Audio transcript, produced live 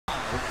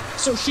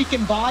so she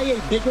can buy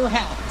a bigger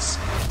house.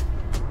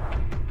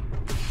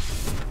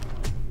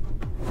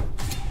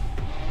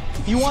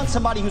 If you want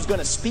somebody who's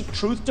going to speak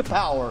truth to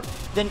power,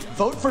 then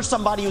vote for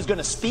somebody who's going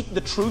to speak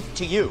the truth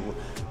to you.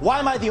 Why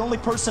am I the only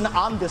person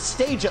on this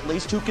stage, at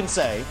least, who can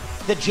say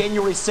that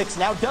January 6th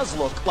now does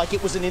look like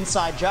it was an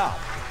inside job?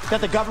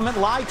 That the government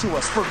lied to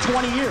us for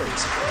 20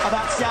 years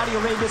about Saudi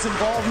Arabia's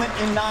involvement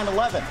in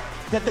 9/11?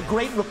 That the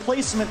Great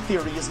Replacement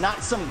theory is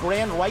not some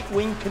grand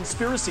right-wing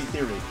conspiracy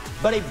theory,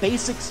 but a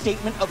basic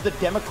statement of the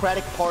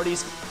Democratic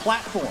Party's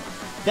platform?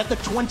 That the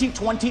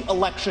 2020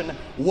 election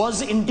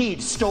was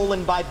indeed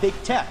stolen by big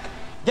tech?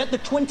 That the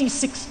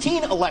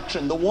 2016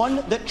 election, the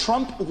one that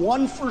Trump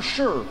won for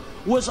sure,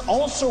 was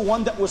also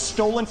one that was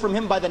stolen from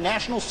him by the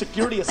national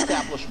security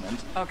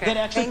establishment that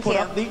actually put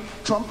up the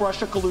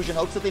Trump-Russia collusion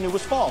hoax that they knew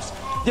was false.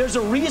 There's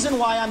a reason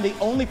why I'm the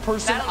only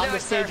person on the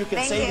stage who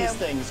can say these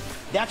things.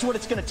 That's what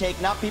it's going to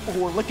take, not people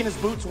who are licking his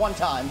boots one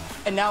time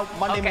and now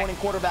Monday morning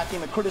quarterbacking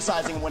him and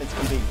criticizing him when it's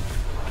convenient.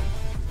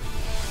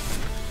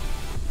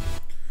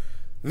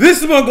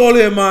 This is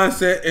Mongolian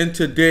Mindset, and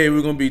today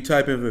we're going to be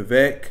typing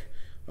Vivek.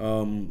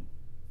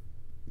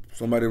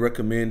 Somebody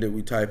recommended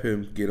we type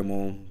him, get him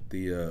on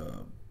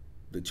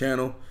the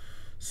channel.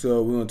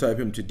 So we're going to type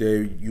him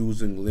today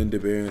using Linda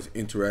Barrens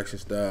Interaction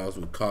styles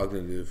with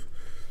cognitive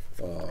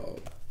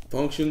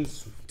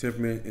functions,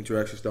 temperament,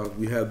 interaction styles.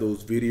 We have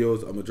those videos.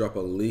 I'm going to drop a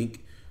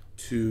link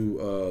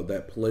to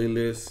that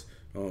playlist.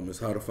 It's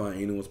how to find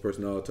anyone's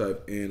personality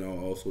type, and I'll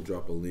also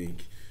drop a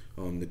link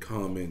the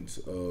comments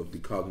of the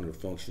cognitive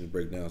functions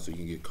breakdown so you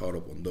can get caught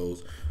up on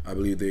those. I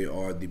believe they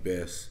are the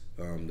best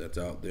that's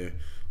out there.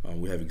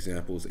 We have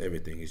examples,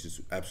 everything. It's just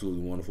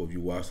absolutely wonderful. If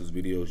you watch those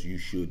videos, you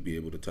should be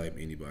able to type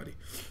anybody.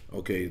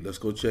 Okay, let's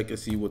go check and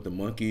see what the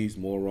monkeys,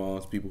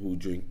 morons, people who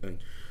drink and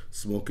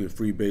smoking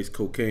free-base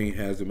cocaine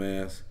has them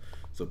as.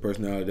 So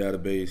personality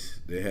database,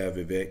 they have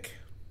Vivek.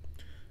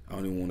 I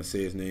don't even want to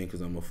say his name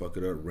because I'm going to fuck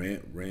it up.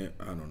 Rant,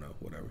 I don't know,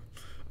 whatever.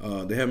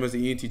 They have him as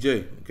the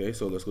entj. Okay,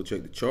 so let's go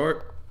check the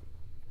chart.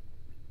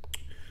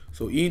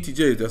 So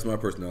ENTJ, that's my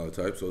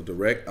personality type. So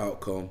direct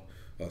outcome,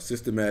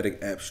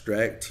 systematic,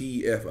 abstract,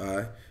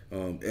 TFI,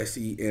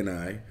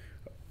 SENI.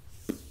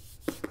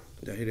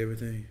 Did I hit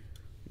everything?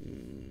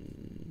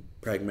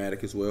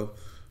 Pragmatic as well.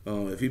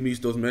 If he meets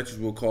those metrics,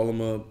 we'll call him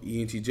a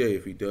ENTJ.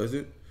 If he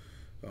doesn't,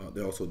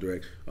 they're also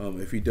direct.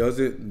 If he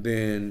doesn't,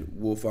 then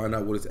we'll find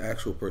out what his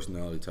actual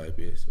personality type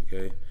is.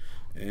 Okay,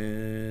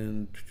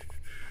 and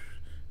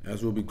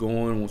as we'll be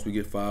going, once we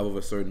get 5 of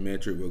a certain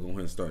metric, we'll go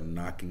ahead and start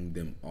knocking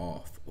them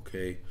off,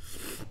 okay?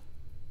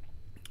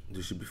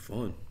 This should be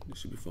fun. This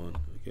should be fun,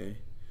 okay?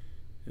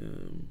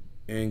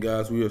 And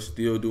guys, we are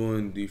still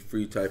doing the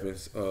free typing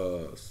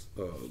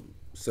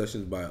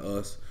sessions by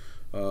us.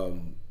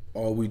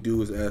 All we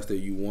do is ask that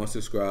you, 1,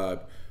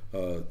 subscribe,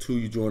 2,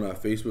 you join our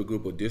Facebook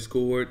group or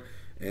Discord,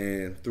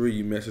 and 3,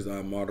 you message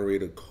our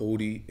moderator,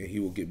 Cody, and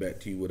he will get back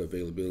to you with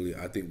availability.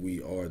 I think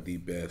we are the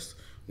best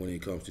when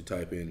it comes to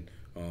typing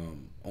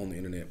on the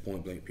internet,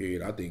 point blank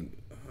period. I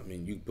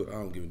mean, you put, I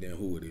don't give a damn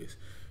who it is.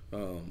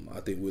 I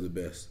think we're the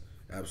best,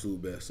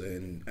 absolute best.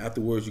 And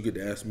afterwards, you get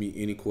to ask me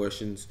any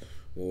questions,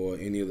 or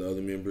any of the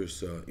other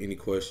members, any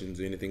questions,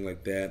 anything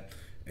like that.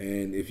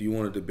 And if you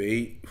want to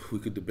debate, we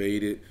could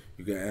debate it.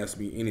 You can ask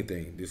me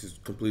anything. This is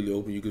completely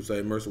open. You can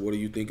say, Mercer, what do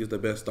you think is the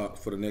best stock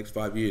for the next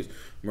 5 years?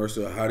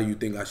 Mercer, how do you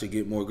think I should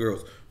get more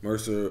girls?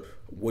 Mercer,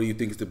 what do you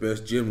think is the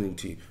best gym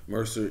routine?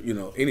 Mercer, you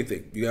know,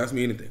 anything. You can ask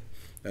me anything.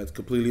 That's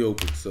completely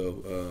open.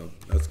 So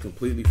that's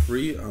completely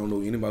free. I don't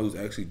know anybody who's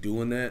actually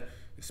doing that,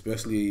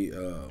 especially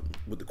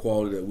with the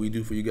quality that we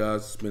do for you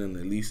guys, spending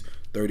at least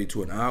 30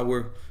 to an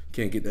hour.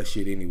 Can't get that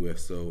shit anywhere.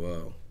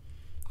 So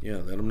yeah,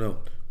 let them know.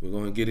 We're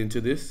going to get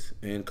into this,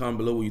 and comment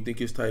below what you think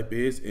his type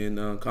is, and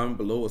comment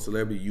below a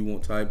celebrity you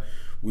want type.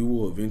 We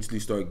will eventually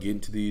start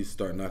getting to these,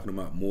 start knocking them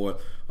out more.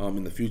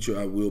 In the future,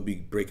 I will be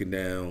breaking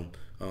down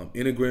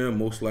Enneagram,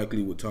 most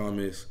likely with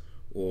Thomas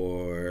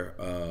or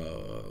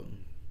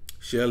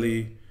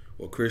Shelly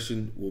or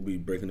Christian. We'll be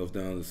breaking those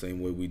down the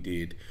same way we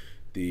did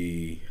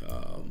the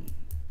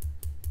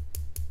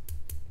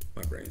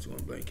my brain's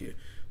going blank here.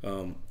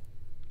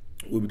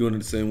 We'll be doing it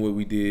the same way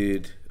we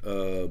did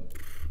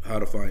how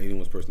to find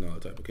anyone's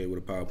personality type, okay, with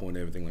a PowerPoint and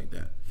everything like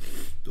that.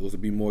 Those will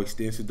be more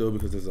extensive though,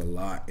 because there's a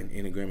lot in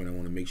Enneagram, and I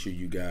want to make sure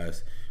you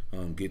guys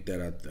get that.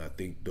 I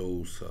think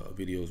those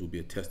videos will be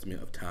a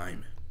testament of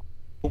time.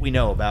 What we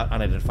know about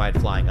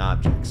unidentified flying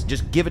objects,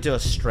 just give it to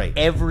us straight.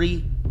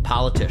 Every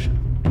politician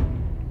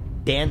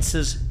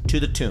dances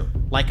to the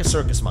tune, like a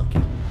circus monkey,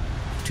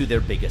 to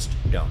their biggest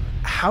donor.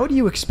 How do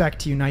you expect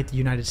to unite the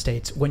United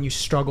States when you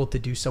struggled to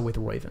do so with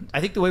Roivant?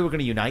 I think the way we're going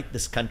to unite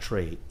this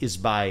country is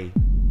by...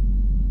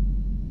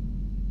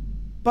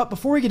 But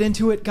before we get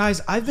into it, guys,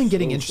 I've been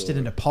getting interested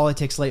into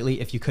politics lately,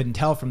 if you couldn't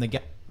tell from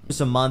the...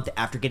 a month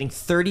after getting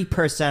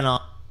 30%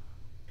 off.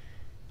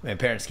 My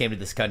parents came to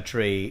this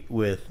country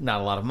with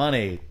not a lot of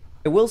money.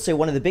 I will say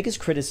one of the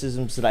biggest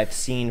criticisms that I've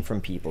seen from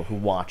people who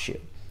watch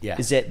you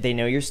is that they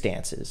know your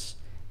stances,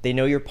 they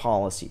know your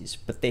policies,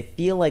 but they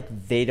feel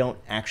like they don't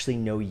actually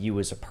know you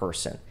as a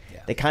person.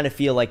 They kind of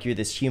feel like you're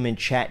this human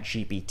chat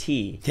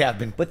GPT. Yeah, I've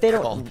been but they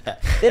called don't.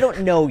 that. They don't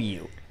know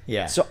you.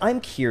 Yeah. So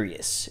I'm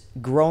curious.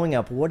 Growing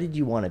up, what did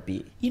you want to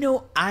be? You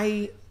know,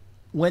 I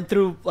went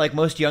through, like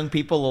most young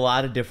people, a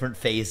lot of different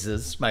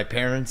phases. My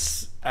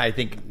parents, I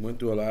think, went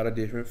through a lot of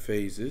different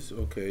phases.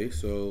 Okay,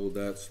 so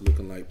that's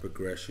looking like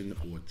progression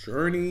or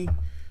journey.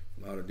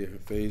 A lot of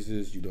different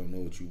phases. You don't know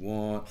what you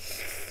want.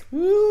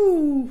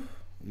 Woo!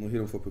 I'm gonna hit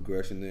him for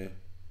progression there.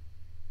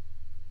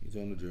 He's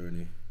on the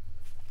journey.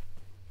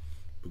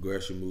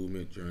 Progression,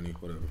 movement, journey,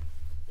 whatever.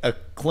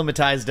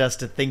 Acclimatized us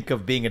to think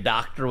of being a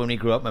doctor when we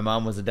grew up. My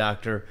mom was a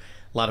doctor.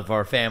 A lot of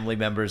our family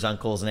members,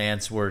 uncles and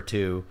aunts were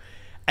too.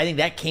 I think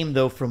that came,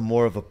 though, from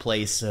more of a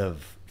place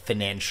of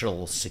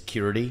financial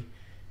security.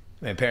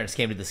 My parents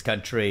came to this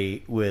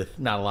country with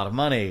not a lot of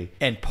money,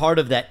 and part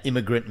of that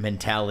immigrant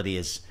mentality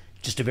is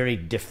just a very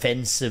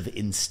defensive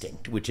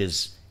instinct, which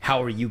is,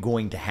 how are you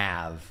going to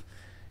have,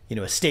 you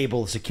know, a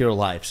stable, secure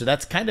life? So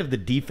that's kind of the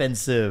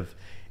defensive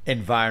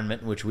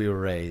environment in which we were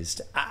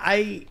raised.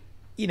 I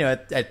you know,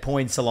 at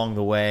points along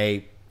the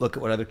way, look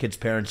at what other kids'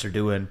 parents are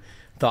doing,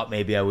 thought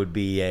maybe I would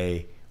be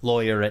a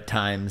lawyer at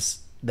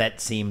times. That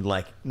seemed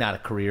like not a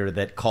career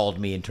that called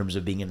me in terms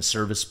of being in a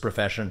service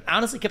profession. I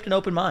honestly kept an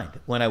open mind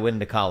when I went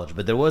into college,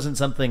 but there wasn't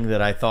something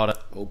that I thought of.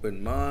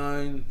 Open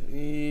mind,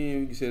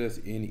 we can say that's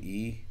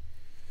NE.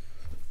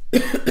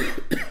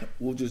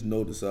 We'll just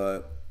note the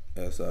side,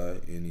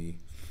 SINE.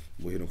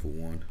 We'll hit them for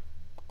one.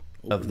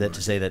 Of that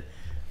to say that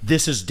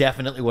this is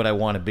definitely what I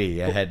want to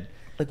be. I had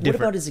like, what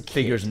about as a kid?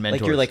 Figures and mentors.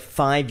 Like you're like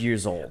 5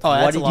 years old. Oh,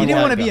 what you didn't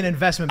want to be an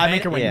investment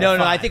banker when you were no,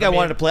 5. I think I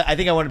wanted to play. I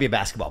think I wanted to be a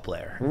basketball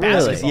player.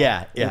 Really?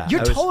 Yeah.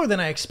 You're taller than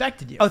I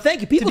expected you. Oh,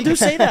 thank you. People do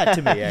say that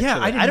to me. Actually. Yeah,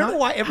 I don't know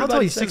why everybody How tall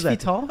are you? says 6 that. feet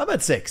tall? I'm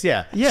about 6.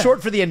 Yeah. Yeah.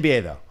 Short for the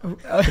NBA though.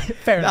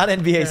 Fair enough. Not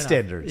NBA Fair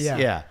standards. enough.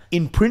 Yeah.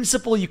 In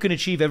principle, you can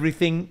achieve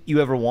everything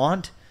you ever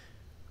want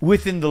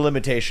within the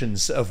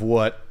limitations of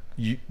what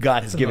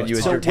God has given you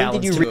as your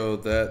talents. So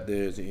that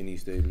there's any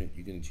statement.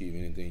 You can achieve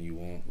anything you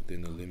want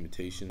within the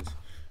limitations.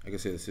 Like I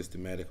said, a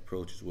systematic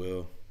approach as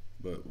well,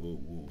 but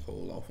we'll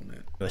hold off on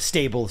that. A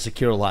stable,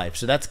 secure life.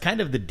 So that's kind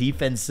of the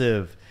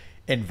defensive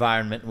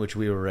environment in which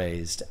we were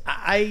raised.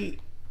 I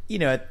you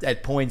know,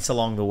 at points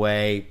along the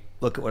way,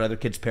 look at what other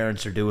kids'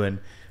 parents are doing,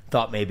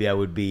 thought maybe I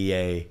would be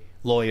a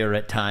lawyer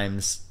at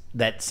times.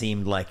 That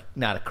seemed like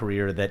not a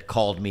career that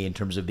called me in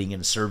terms of being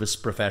in a service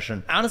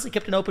profession. I honestly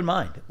kept an open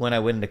mind when I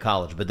went into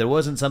college, but there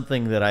wasn't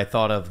something that I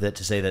thought of that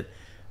to say that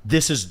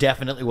this is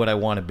definitely what I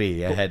want to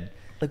be. I had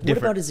like, what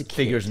about as a kid?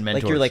 Figures and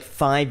mentors. Like you're like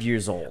 5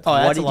 years old.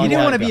 Oh, you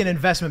didn't want to be an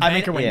investment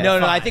banker when you were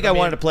 5. No, I think I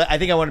wanted to play. I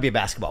think I wanted to be a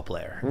basketball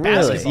player.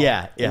 Really?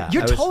 Yeah.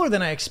 You're taller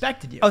than I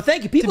expected you. Oh,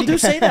 thank you. People do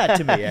say that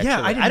to me. Actually.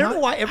 Yeah, I don't know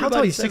why everybody How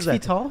tall are you? says 6 that.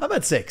 feet tall? I'm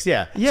about 6.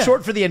 Yeah. Yeah.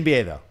 Short for the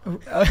NBA though.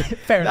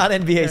 Fair enough.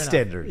 Not NBA Fair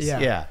standards.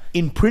 enough. Yeah.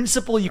 In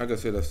principle, you. Like I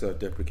said, that's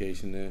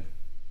self-deprecation there.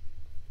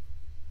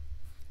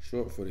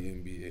 Short for the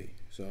NBA.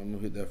 So I'm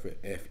gonna hit that for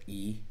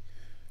FE,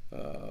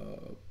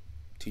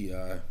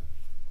 TI.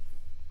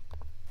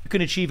 You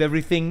can achieve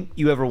everything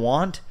you ever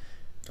want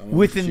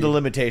within the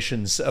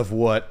limitations of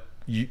what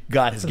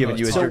God has given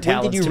you as your talents.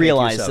 So when did you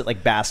realize that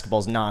like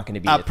basketball's not going to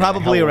be a thing?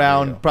 Probably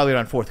around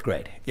 4th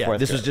grade. Yeah,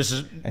 this was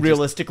just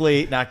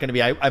realistically not going to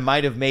be. I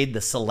might have made the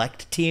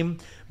select team,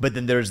 but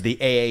then there's the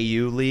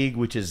AAU league,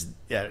 which is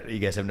you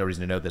guys have no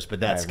reason to know this,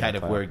 but that's kind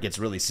of where it gets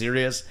really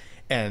serious.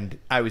 And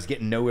I was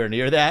getting nowhere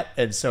near that,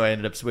 and so I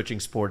ended up switching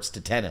sports to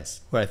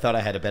tennis, where I thought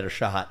I had a better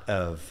shot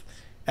of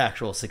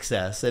actual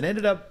success, and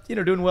ended up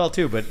doing well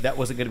too. But that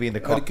wasn't going to be in the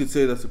car. I could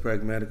say that's a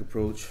pragmatic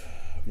approach.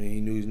 I mean, he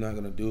knew he's not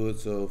going to do it,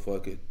 so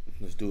fuck it.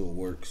 Let's do what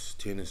works.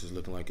 Tennis is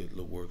looking like it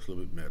works a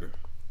little bit better.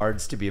 Hard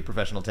to be a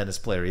professional tennis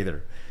player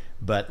either.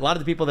 But a lot of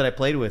the people that I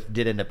played with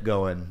did end up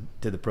going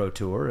to the pro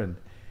tour, and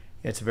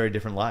it's a very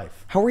different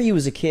life. How were you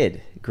as a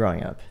kid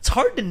growing up? It's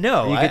hard to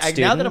know.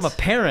 Now that I'm a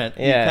parent,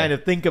 you kind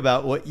of think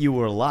about what you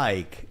were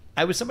like.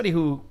 I was somebody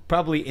who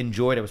probably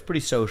I was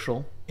pretty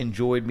social,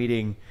 enjoyed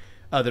meeting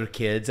other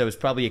kids. I was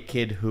probably a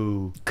kid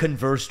who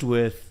conversed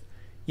with,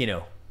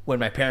 when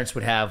my parents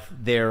would have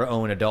their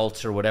own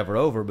adults or whatever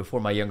over before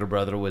my younger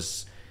brother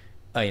was,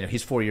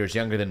 he's 4 years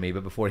younger than me,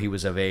 but before he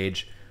was of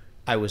age,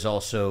 I was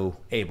also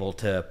able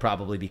to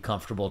probably be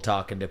comfortable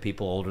talking to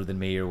people older than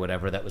me or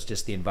whatever. That was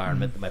just the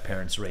environment that my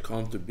parents raised.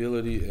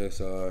 Comfortability,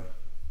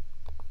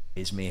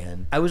 raised me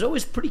in. I was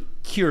always pretty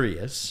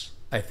curious,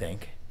 I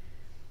think.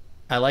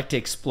 I like to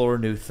explore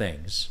new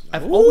things.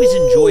 I've always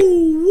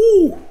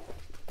enjoyed...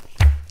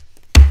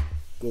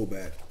 Go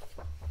back.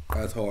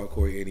 That's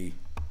hardcore any.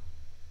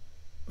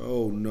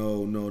 Oh,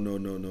 no.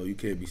 You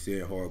can't be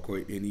saying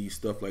hardcore any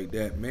stuff like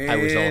that, man. I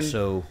was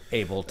also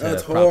able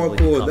to probably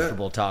be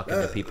comfortable talking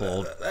to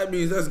people. That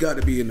means that's got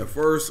to be in the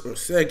first or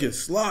second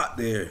slot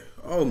there.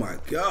 Oh, my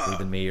God.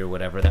 Than me or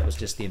whatever. That was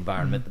just the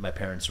environment that my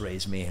parents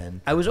raised me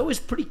in. I was always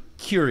pretty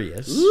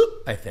curious,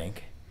 I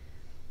think.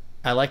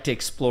 I like to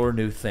explore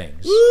new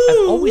things.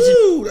 I've always...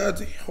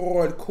 That's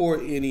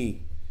hardcore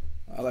any.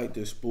 I like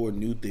to explore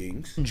new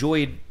things.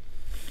 Enjoyed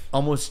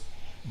almost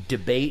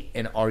debate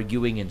and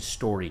arguing and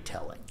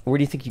storytelling. Where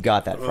do you think you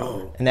got that from?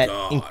 Oh, and that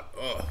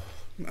God.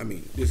 I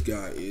mean, this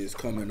guy is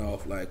coming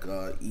off like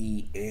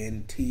ENTP.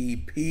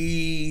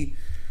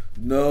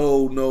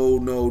 No,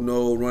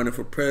 running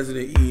for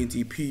president,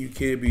 ENTP. You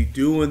can't be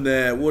doing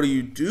that. What are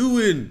you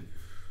doing?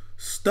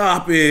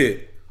 Stop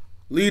it.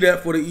 Leave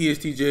that for the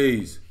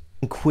ESTJs.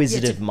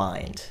 Inquisitive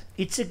mind.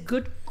 It's a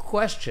good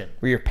question.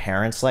 Were your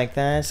parents like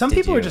that? Some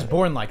people are just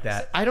born like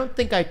that. I don't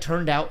think I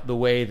turned out the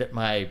way that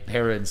my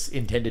parents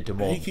intended to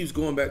mold. He keeps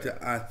going back to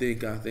I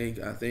think.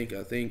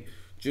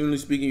 Generally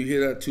speaking, you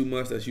hear that too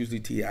much. That's usually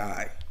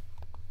TI.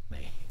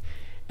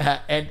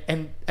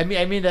 And I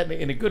mean that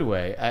in a good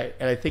way.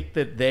 I think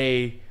that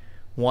they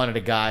wanted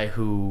a guy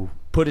who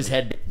put his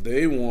head.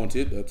 They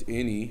wanted, that's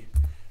NE.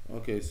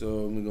 Okay,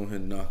 so I'm gonna go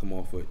ahead and knock him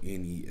off for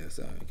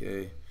NESI.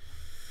 Okay.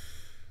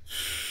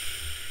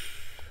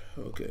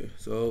 Okay,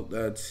 so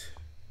that's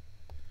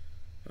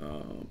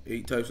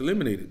 8 types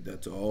eliminated.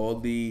 That's all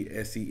the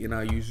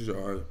SENI users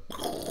are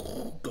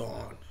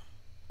gone.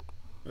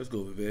 Let's go,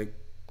 Vivek.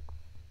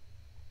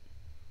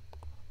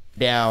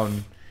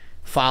 Down,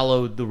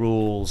 followed the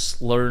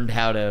rules, learned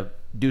how to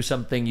do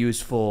something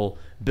useful,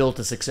 built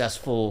a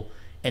successful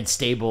and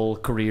stable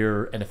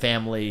career and a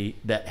family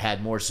that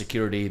had more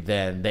security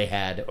than they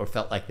had or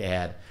felt like they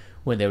had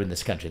when they were in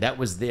this country. That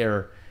was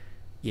their,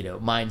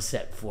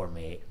 mindset for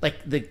me.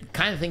 Like the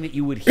kind of thing that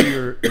you would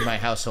hear in my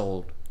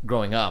household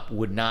growing up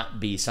would not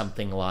be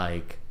something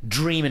like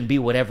dream and be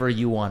whatever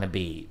you want to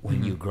be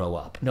when you grow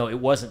up. No, it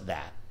wasn't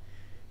that.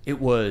 It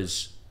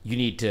was you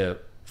need to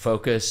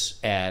focus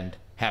and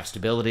have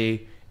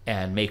stability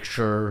and make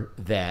sure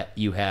that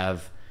you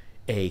have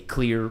a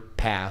clear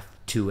path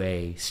to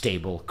a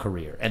stable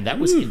career. And that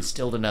was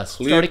instilled in us.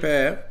 Clear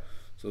path.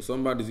 So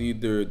somebody's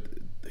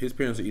his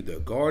parents are either a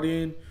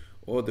guardian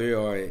or they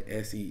are a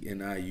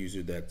SENI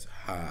user that's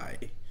high.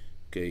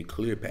 Okay,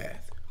 clear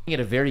path. At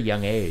a very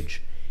young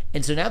age.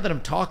 And so now that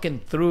I'm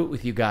talking through it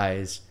with you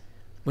guys,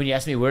 when you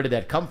ask me where did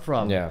that come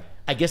from,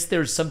 I guess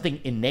there's something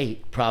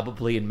innate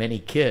probably in many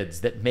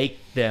kids that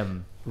make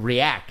them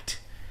react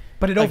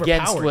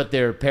against what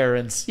their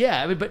parents.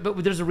 Yeah, I mean,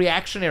 but there's a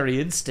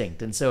reactionary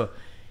instinct, and so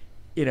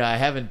I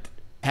haven't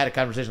had a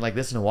conversation like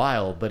this in a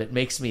while, but it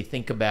makes me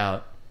think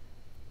about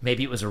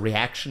maybe it was a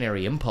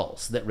reactionary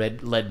impulse that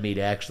led me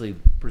to actually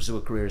pursue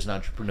a career as an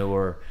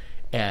entrepreneur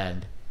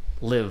and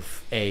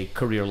live a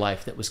career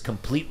life that was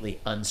completely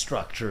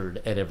unstructured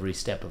at every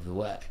step of the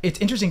way. It's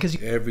interesting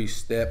because every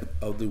step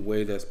of the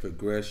way, that's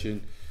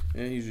progression.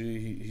 And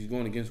he's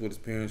going against what his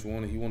parents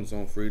wanted. He wanted his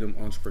own freedom.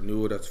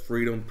 Entrepreneur, that's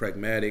freedom,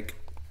 pragmatic.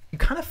 You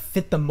kind of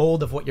fit the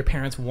mold of what your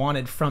parents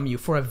wanted from you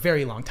for a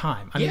very long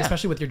time. I mean,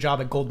 especially with your job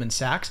at Goldman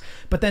Sachs.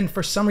 But then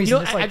for some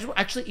reason,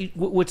 actually,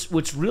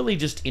 what's really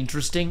just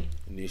interesting.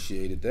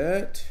 Initiated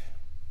that.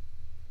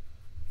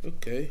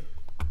 Okay.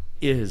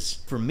 Is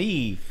for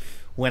me,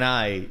 when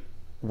I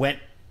went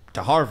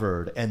to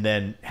Harvard and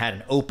then had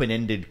an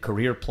open-ended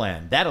career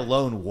plan, that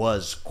alone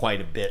was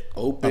quite a bit.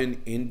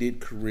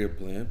 Open-ended career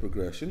plan,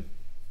 progression.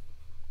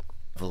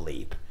 Of a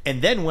leap.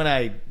 And then when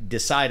I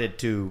decided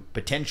to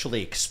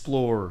potentially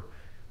explore,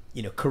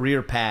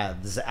 career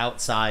paths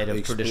outside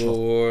of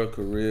traditional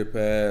career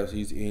paths,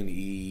 he's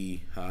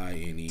NE, high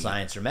NE.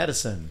 Science or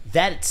medicine.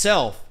 That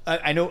itself,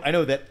 I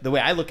know that the way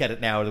I look at it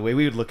now, or the way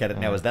we would look at it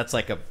now, is that's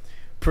like a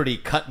pretty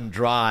cut and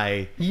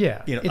dry,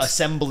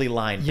 assembly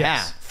line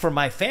path. For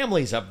my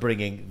family's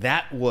upbringing,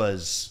 that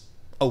was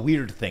a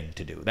weird thing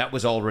to do. That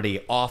was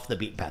already off the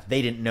beaten path.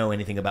 They didn't know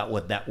anything about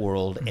what that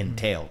world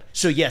entailed.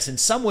 So yes, in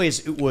some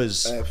ways it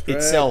was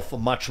itself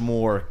much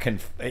more,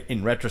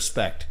 in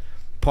retrospect,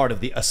 part of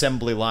the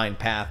assembly line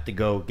path to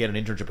go get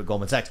an internship at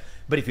Goldman Sachs.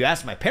 But if you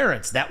ask my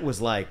parents, that was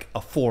like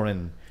a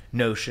foreign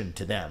notion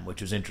to them,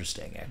 which was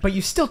interesting. But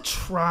you still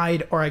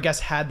tried, or I guess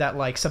had that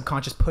like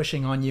subconscious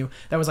pushing on you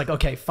that was like,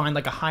 okay, find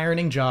like a high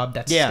earning job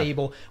that's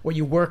stable where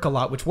you work a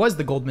lot, which was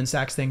the Goldman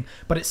Sachs thing.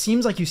 But it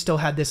seems like you still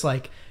had this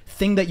like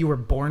thing that you were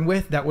born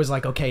with that was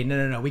like, okay,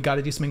 no, we got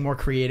to do something more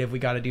creative. We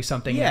got to do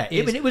something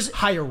it was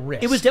higher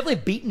risk. It was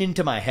definitely beaten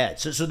into my head.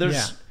 So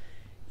there's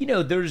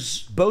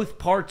there's both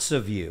parts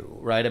of you,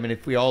 right? I mean,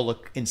 if we all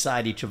look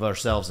inside each of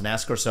ourselves and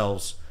ask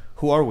ourselves,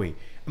 who are we?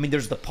 I mean,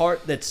 there's the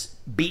part that's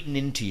beaten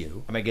into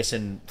you. I mean, I guess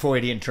in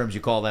Freudian terms,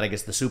 you call that, I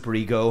guess, the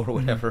superego or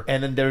whatever.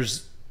 And then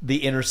there's the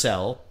inner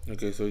cell.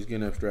 Okay, so he's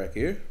getting abstract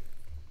here.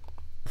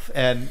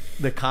 And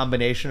the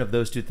combination of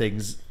those two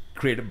things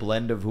create a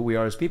blend of who we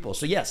are as people.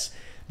 So yes,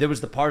 there was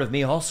the part of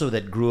me also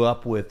that grew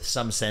up with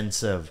some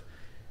sense of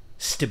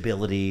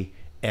stability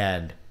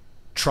and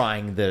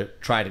trying the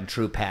tried and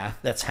true path.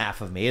 That's half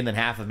of me. And then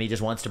half of me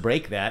just wants to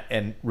break that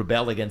and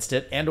rebel against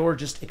it and or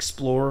just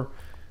explore.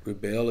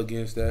 Rebel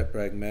against that,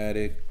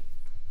 pragmatic.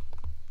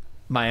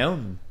 My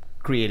own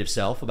creative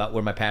self about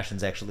where my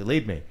passions actually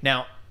lead me.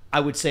 Now, I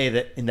would say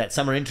that in that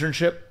summer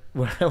internship,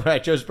 what I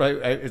chose,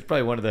 it's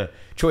probably one of the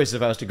choices.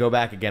 If I was to go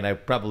back again, I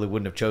probably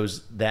wouldn't have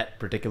chose that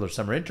particular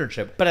summer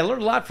internship. But I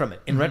learned a lot from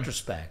it in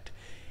retrospect.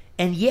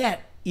 And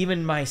yet,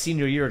 even my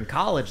senior year in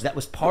college, that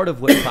was part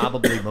of what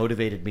probably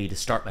motivated me to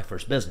start my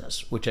first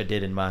business, which I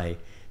did in my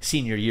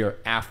senior year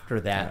after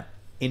that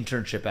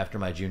internship after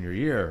my junior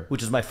year,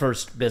 which is my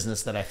first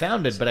business that I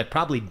founded. But I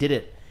probably did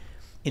it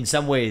in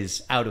some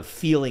ways out of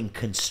feeling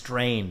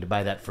constrained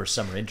by that first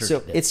summer internship.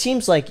 So it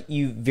seems like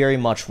you very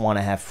much want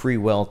to have free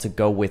will to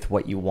go with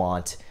what you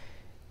want.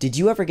 Did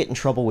you ever get in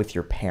trouble with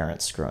your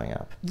parents growing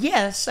up?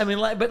 Yes, I mean,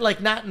 but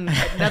like nothing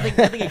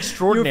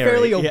extraordinary. You're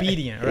fairly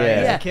obedient,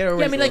 right? Yeah.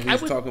 I mean, like I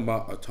was talking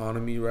about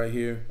autonomy right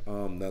here.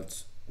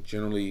 That's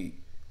generally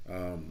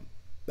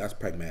that's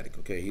pragmatic.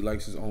 Okay, he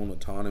likes his own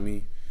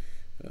autonomy.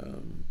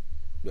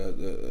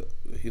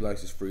 He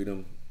likes his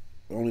freedom.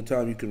 The only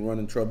time you can run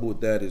in trouble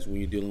with that is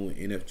when you're dealing with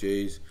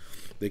NFJs.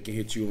 They can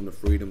hit you on the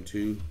freedom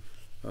too,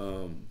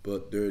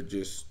 but they're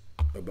just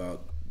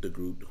about the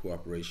group, the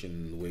cooperation,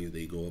 and the way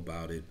they go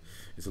about it.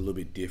 It's a little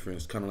bit different.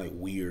 It's kind of like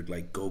weird,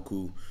 like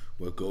Goku,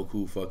 where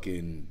Goku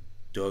fucking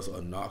does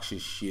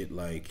obnoxious shit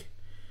like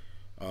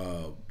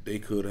they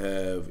could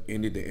have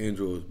ended the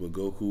androids, but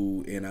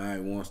Goku and I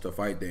wants to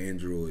fight the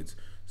androids.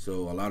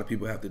 So a lot of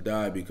people have to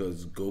die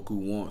because Goku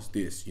wants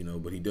this, you know,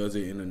 but he does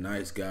it in a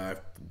nice guy,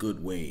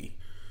 good way.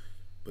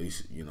 But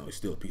he's, you know, he's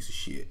still a piece of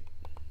shit.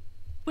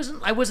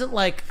 I wasn't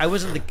like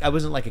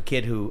a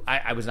kid who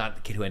I was not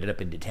the kid who ended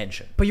up in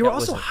detention. But you were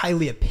also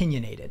highly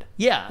opinionated.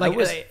 Yeah,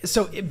 like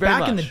so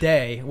back in the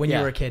day when you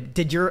Yeah. were a kid,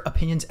 did your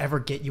opinions ever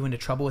get you into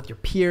trouble with your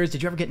peers?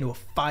 Did you ever get into a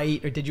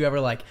fight, or did you ever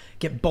like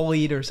get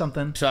bullied or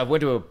something? So I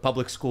went to a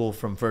public school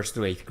from 1st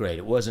through 8th grade.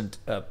 It wasn't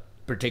a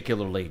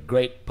particularly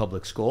great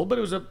public school, but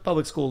it was a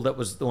public school that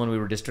was the one we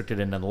were districted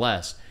in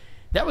nonetheless.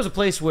 That was a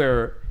place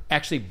where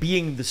actually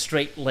being the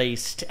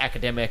straight-laced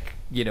academic,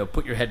 you know,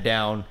 put your head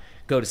down,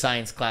 go to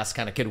science class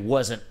kind of kid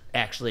wasn't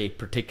actually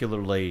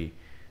particularly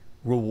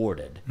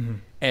rewarded. Mm-hmm.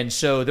 And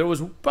so there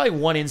was probably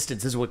one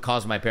instance, this is what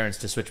caused my parents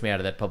to switch me out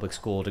of that public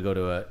school to go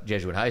to a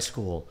Jesuit high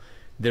school.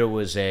 There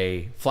was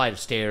a flight of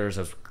stairs.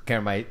 I was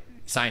carrying my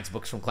science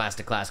books from class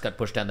to class, got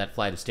pushed down that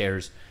flight of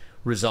stairs,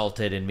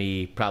 resulted in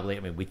me probably, I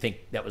mean, we think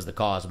that was the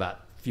cause,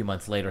 about a few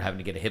months later having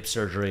to get a hip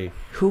surgery.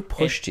 Who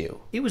pushed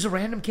you? It was a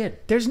random kid.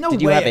 There's no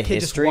Did way you have a a kid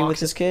just history walks with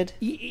this kid?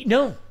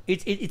 No,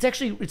 it's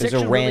actually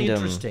really random,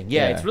 interesting.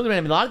 Yeah, yeah. it's really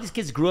random. A lot of these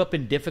kids grew up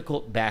in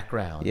difficult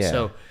backgrounds. Yeah.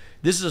 So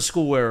this is a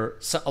school where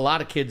a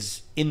lot of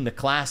kids in the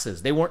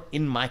classes, they weren't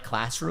in my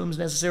classrooms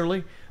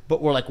necessarily, but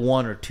were like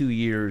 1 or 2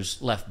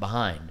 years left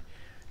behind.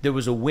 There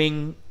was a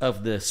wing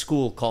of the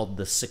school called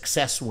the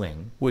Success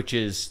Wing, which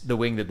is the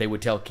wing that they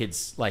would tell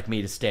kids like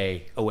me to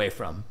stay away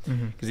from,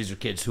 because these are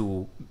kids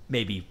who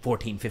may be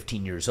 14,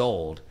 15 years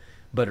old,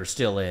 but are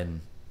still in,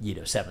 you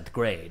know, 7th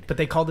grade. But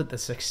they called it the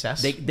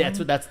Success Wing?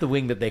 That's the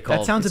wing that they called.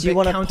 That sounds a Do you bit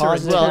want to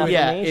pause counterintuitive. well,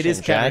 yeah, it is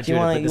Jack?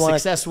 counterintuitive. But the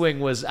Success Wing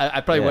was, I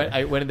probably Yeah.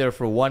 I went in there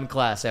for one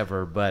class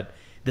ever, but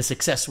the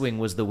Success Wing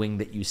was the wing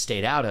that you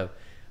stayed out of.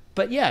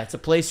 But yeah, it's a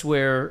place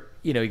where,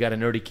 you know, you got a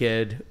nerdy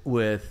kid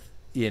with,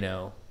 you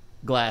know,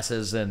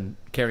 glasses and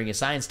carrying his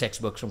science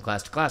textbooks from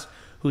class to class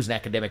who's an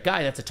academic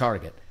guy. That's a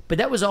target. But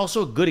that was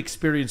also a good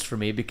experience for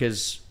me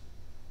because,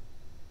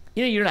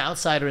 you know, you're an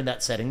outsider in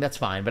that setting. That's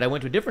fine. But I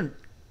went to a different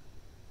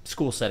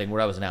school setting where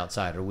I was an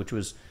outsider, which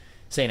was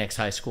St. X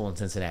High School in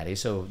Cincinnati.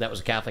 So that was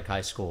a Catholic high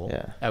school.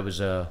 Yeah. I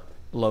was a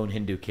lone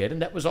Hindu kid,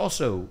 and that was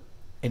also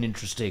an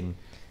interesting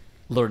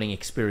learning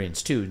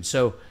experience too. And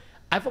so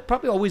I've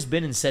probably always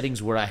been in settings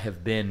where I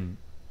have been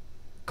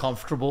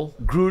comfortable,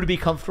 grew to be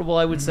comfortable,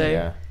 I would say.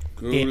 Yeah.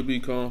 Grew to be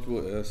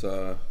comfortable,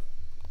 SI.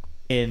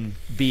 In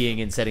being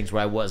in settings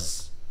where I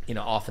was, you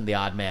know, often the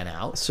odd man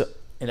out. So,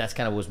 and that's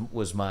kind of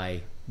was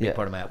my big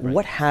part of my upbringing.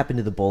 What happened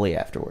to the bully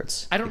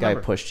afterwards? I don't the guy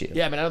remember. who pushed you.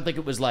 Yeah, I mean, I don't think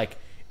it was like,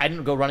 I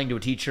didn't go running to a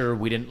teacher.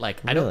 We didn't like,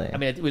 I Really?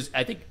 mean, it was,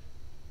 I think,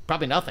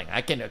 probably nothing.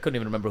 I couldn't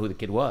even remember who the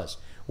kid was.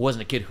 It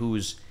wasn't a kid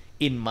who's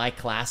in my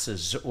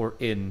classes or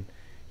in,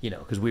 you know,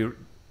 because we were,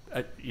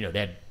 you know, they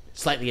had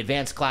slightly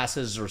advanced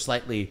classes or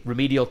slightly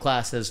remedial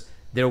classes.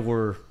 There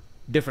were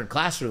different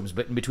classrooms,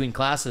 but in between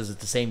classes,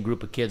 it's the same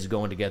group of kids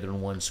going together in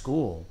one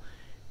school.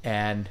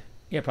 And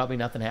yeah, probably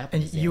nothing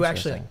happened. And you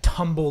actually like,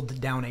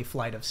 tumbled down a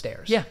flight of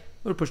stairs. Yeah,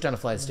 we were pushed down a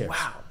flight of stairs.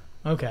 Wow.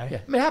 Okay.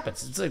 Yeah, I mean, it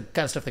happens. It's the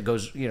kind of stuff that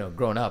goes, you know,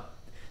 growing up.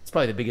 It's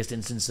probably the biggest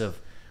instance of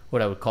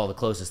what I would call the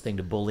closest thing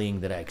to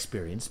bullying that I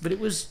experienced. But it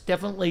was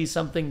definitely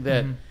something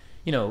that,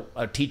 you know,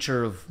 a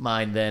teacher of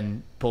mine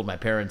then pulled my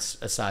parents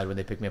aside when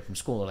they picked me up from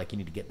school. They're like, you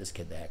need to get this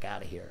kid the heck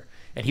out of here.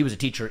 And he was a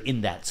teacher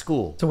in that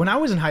school. So when I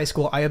was in high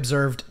school, I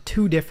observed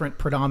two different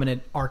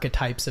predominant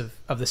archetypes of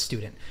the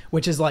student,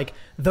 which is like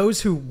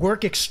those who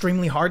work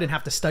extremely hard and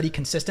have to study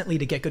consistently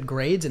to get good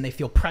grades, and they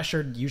feel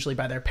pressured usually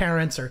by their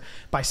parents or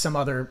by some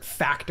other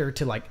factor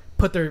to like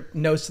put their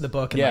nose to the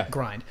book and like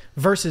grind,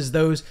 versus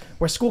those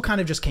where school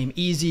kind of just came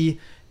easy.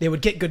 They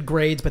would get good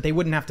grades, but they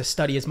wouldn't have to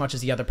study as much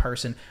as the other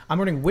person. I'm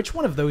wondering which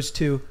one of those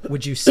two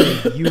would you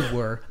say you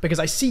were? Because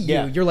I see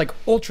you, you're like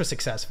ultra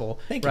successful,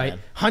 Thank you, right? man.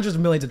 Hundreds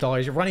of millions of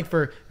dollars. You're running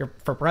for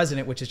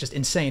president, which is just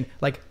insane.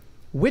 Like,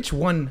 which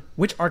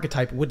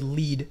archetype would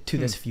lead to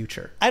this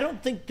future? I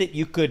don't think that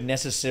you could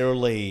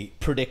necessarily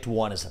predict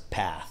one as a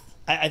path.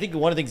 I think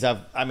one of the things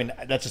I mean,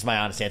 that's just my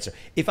honest answer.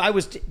 If I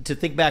was to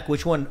think back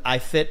which one I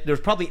fit,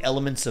 there's probably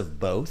elements of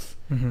both.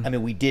 I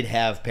mean, we did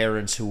have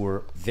parents who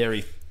were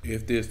very...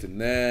 If this, then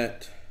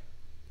that.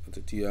 That's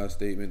a TI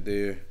statement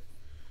there.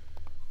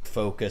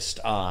 focused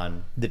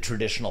on the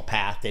traditional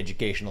path to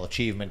educational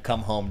achievement,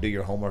 come home, do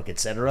your homework,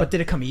 etc. But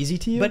did it come easy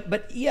to you?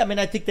 But yeah, I mean,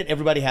 I think that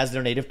everybody has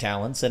their native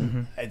talents,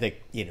 and I think,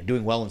 you know,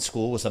 doing well in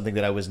school was something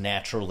that I was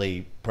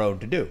naturally prone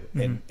to do,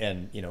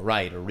 and you know,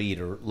 write or read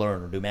or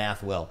learn or do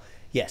math well.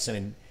 Yes, I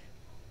mean,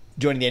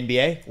 joining the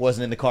NBA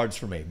wasn't in the cards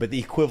for me, but the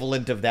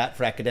equivalent of that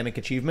for academic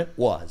achievement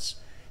was,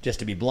 just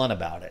to be blunt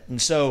about it.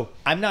 And so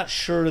I'm not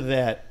sure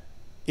that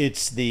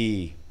it's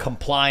the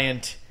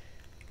compliant,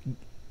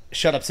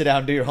 shut up, sit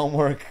down, do your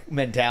homework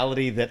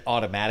mentality that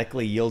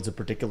automatically yields a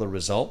particular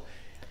result.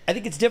 I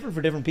think it's different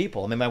for different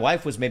people. I mean, my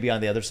wife was maybe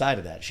on the other side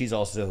of that. She's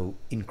also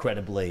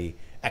incredibly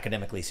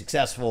academically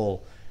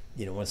successful,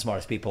 you know, one of the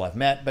smartest people I've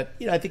met. But,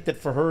 you know, I think that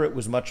for her it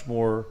was much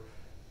more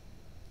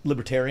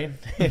libertarian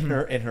in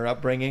her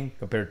upbringing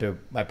compared to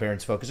my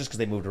parents' focus, just because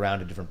they moved around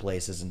to different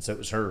places. And so it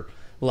was her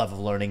love of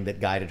learning that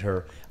guided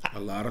her. A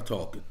lot of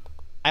talking.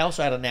 I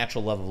also had a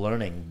natural love of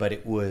learning, but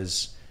it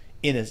was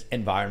in an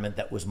environment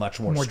that was much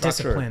more structured.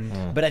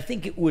 Disciplined. But I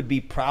think it would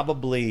be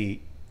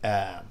probably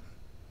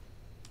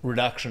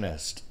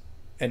reductionist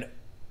and,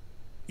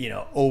 you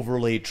know,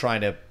 overly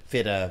trying to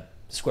fit a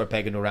square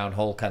peg into a round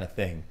hole kind of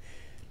thing,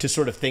 to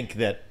sort of think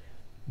that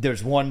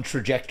there's one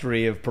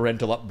trajectory of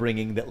parental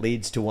upbringing that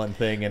leads to one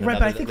thing and Right,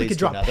 another but I think that we leads could to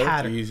draw another.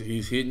 patterns.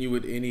 He's hitting you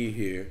with any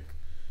here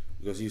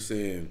because he's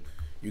saying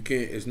you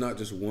can't. It's not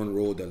just one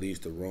road that leads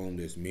to Rome.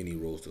 There's many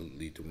roads that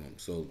lead to Rome.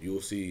 So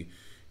you'll see,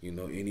 you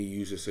know, any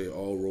user say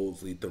all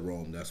roads lead to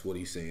Rome. That's what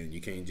he's saying.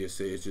 You can't just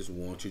say it's just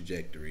one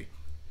trajectory.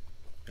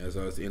 As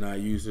us NI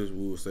users,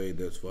 we will say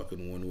that's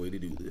fucking one way to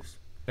do this.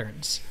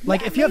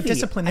 Like, if you have maybe.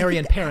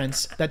 disciplinarian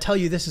parents that tell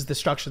you this is the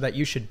structure that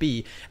you should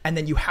be, and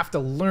then you have to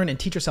learn and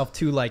teach yourself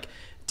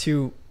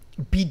to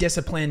be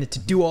disciplined, to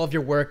do all of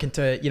your work, and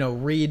to, you know,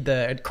 read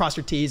cross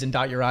your T's and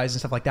dot your I's and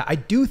stuff like that. I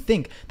do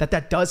think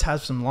that does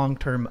have some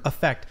long-term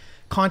effect,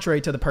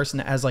 contrary to the person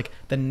that has like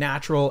the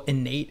natural,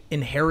 innate,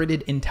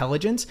 inherited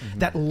intelligence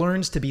that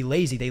learns to be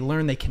lazy. They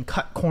learn they can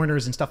cut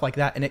corners and stuff like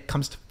that, and it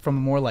comes from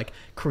a more like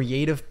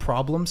creative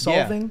problem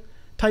solving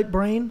type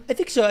brain. I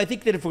think so. I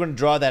think that if we're going to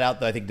draw that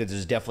out, though, I think that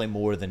there's definitely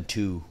more than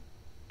two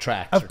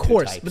tracks. Of or two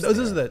course, types but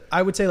those there. are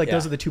I would say like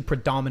those Yeah. are the two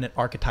predominant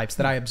archetypes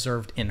that I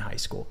observed in high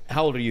school.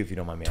 How old are you, if you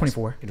don't mind me asking?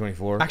 24. You're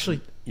 24?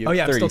 Actually, You- oh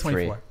yeah, I'm still 33.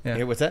 24. Yeah.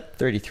 Hey, what's that?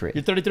 33.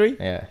 You're 33?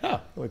 Yeah.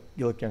 Oh,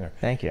 you look younger.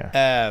 Thank you.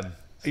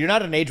 You're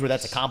not at an age where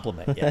that's a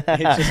compliment yet.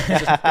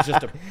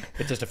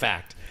 It's just a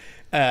fact.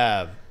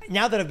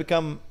 Now that I've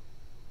become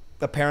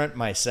a parent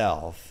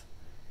myself,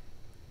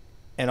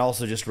 and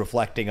also just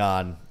reflecting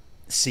on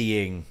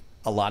seeing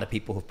a lot of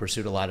people who've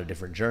pursued a lot of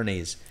different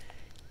journeys,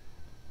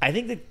 I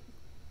think that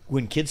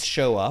when kids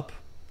show up,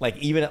 like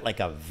even at like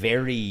a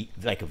very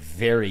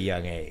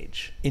young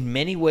age, in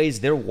many ways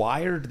they're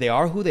wired. They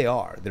are who they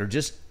are. They're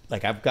just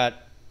like, I've got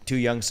two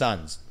young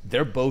sons.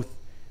 They're both,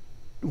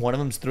 one of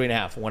them's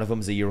 3.5, one of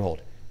them's a year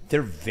old.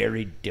 They're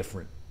very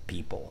different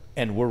people,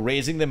 and we're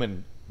raising them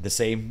in the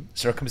same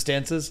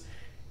circumstances.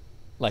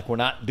 Like, we're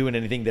not doing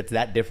anything that's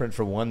that different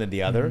for one than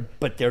the other,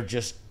 but they're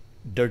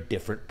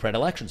different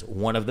predilections.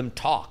 One of them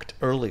talked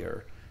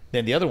earlier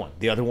than the other one.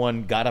 The other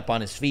one got up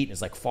on his feet and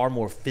is like far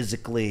more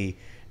physically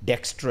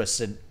dexterous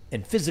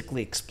and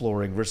physically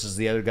exploring, versus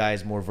the other guy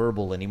is more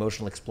verbal and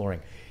emotional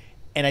exploring.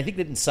 And I think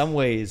that in some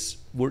ways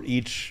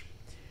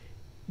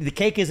the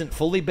cake isn't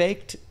fully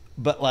baked,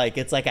 but like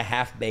it's like a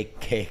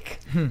half-baked cake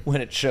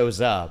when it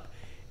shows up.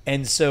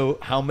 And so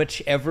how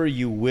much ever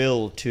you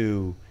will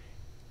to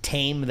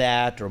tame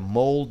that or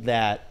mold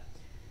that,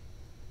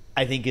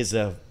 I think is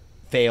a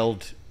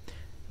failed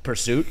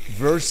pursuit,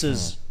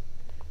 versus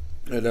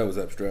And that was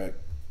abstract.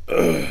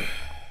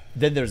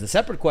 then there's the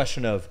separate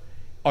question of,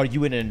 are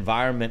you in an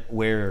environment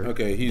where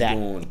Okay, he's that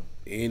going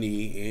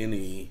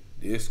any,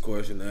 this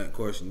question, that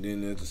question,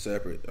 then there's a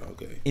separate.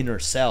 Okay. inner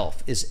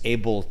self is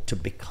able to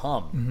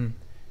become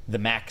the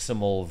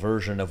maximal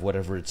version of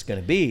whatever it's going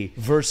to be,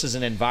 versus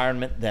an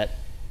environment that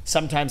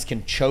sometimes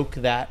can choke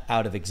that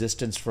out of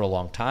existence for a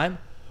long time,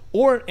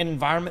 or an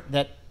environment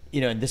that,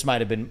 you know, and this might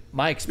have been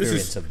my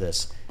experience of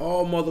this,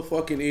 All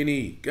motherfucking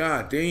any.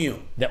 God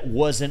damn. that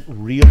wasn't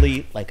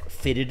really like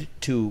fitted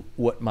to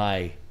what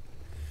my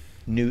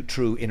new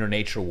true inner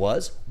nature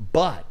was,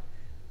 but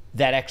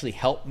that actually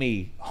helped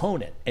me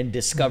hone it and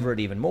discover it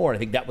even more. I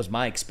think that was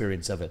my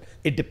experience of it.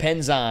 It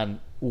depends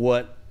on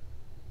what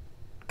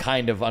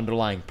kind of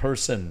underlying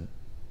person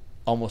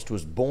almost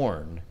was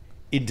born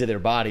into their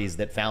bodies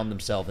that found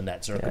themselves in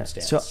that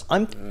circumstance. So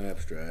I'm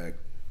Abstract.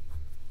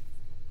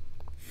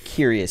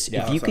 curious, if you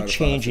outside could of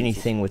change processes.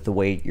 anything with the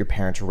way your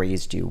parents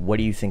raised you, what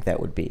do you think that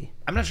would be?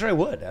 I'm not sure I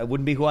would. I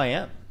wouldn't be who I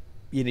am.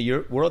 You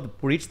know,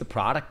 we're each the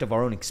product of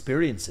our own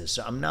experiences.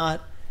 So I'm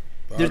not.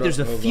 There's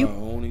a Product of few our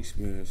own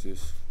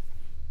experiences.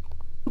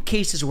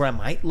 cases where I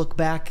might look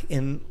back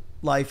in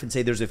life and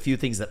say there's a few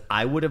things that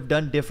I would have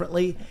done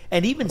differently,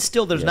 and even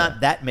still, there's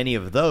not that many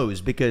of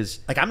those, because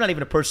like I'm not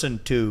even a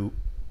person to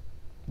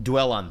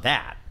dwell on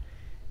that.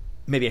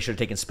 Maybe I should have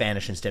taken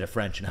Spanish instead of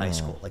French in high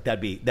school. Like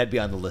that'd be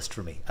on the list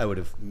for me. I would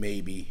have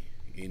Maybe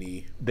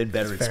any. been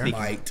better at fair. speaking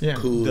Might. Yeah.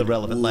 Could. the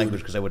relevant would, language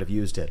because I would have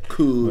used it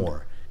Could.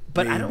 more.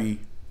 But I don't. maybe.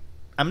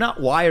 I'm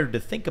not wired to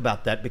think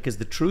about that because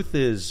the truth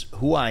is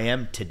who I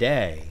am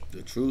today.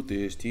 The truth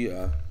is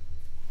T.I.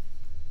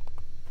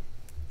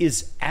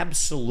 is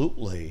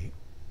absolutely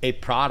a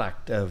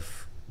product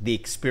of the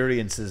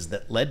experiences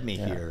that led me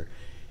here.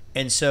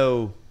 And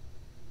so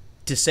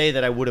to say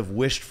that I would have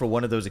wished for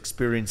one of those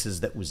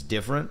experiences that was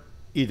different,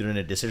 either in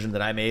a decision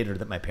that I made or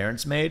that my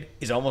parents made,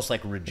 is almost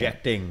like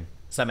rejecting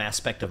some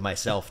aspect of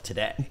myself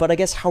today. But I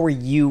guess, how are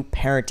you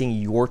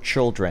parenting your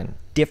children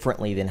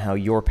differently than how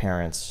your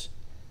parents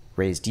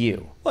raised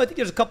you? Well, I think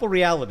there's a couple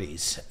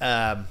realities.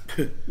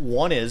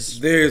 One is...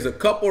 There's a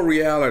couple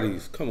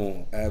realities. Come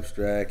on,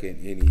 abstract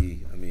and NE.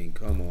 I mean,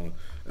 come on.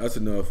 That's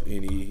enough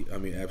NE. I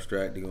mean,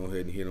 abstract, to go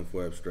ahead and hit him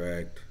for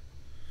abstract.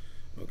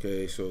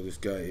 Okay, so this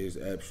guy is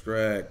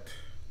abstract.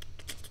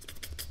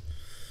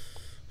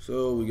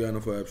 So we got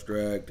him for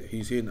abstract.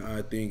 He's hitting,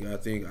 I think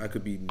I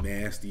could be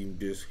nasty,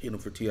 just hit him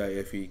for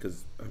TIFE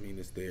because, I mean,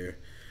 it's there.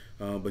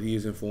 But he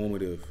is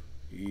informative.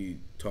 He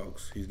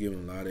talks. He's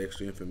giving a lot of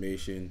extra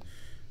information,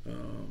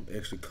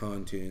 extra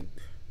content,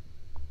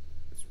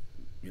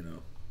 you know.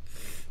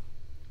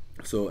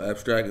 So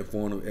abstract,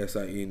 informative,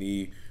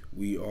 SINE.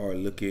 We are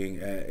looking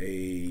at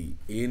a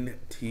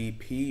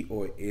NTP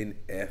or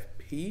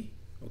NFP.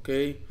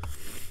 Okay.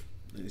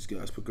 And this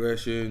guy's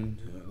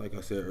progression, like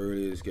I said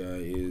earlier, this guy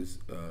is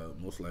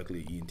most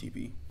likely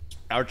ENTP.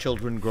 Our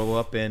children grow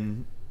up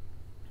in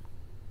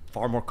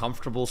far more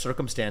comfortable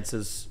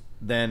circumstances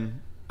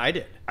than I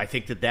did. I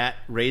think that that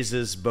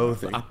raises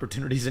both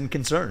opportunities and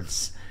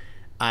concerns.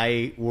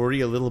 I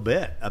worry a little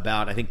bit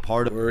about, I think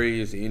part of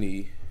worry is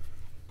NE.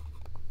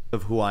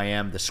 Of who I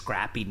am, the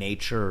scrappy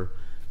nature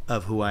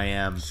of who I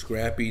am.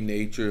 Scrappy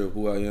nature of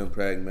who I am,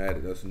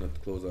 pragmatic. That's enough to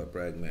close out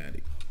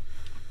pragmatic.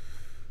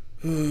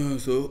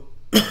 So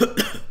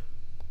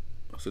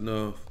that's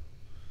enough.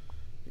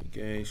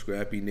 Okay,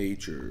 scrappy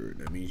nature.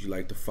 That means you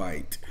like to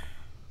fight.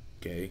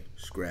 Okay,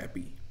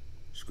 scrappy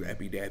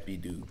dappy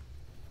dude.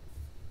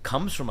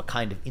 Comes from a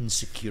kind of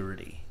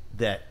insecurity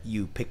that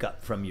you pick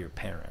up from your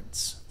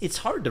parents. It's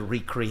hard to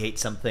recreate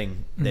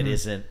something that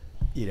isn't,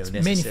 you know,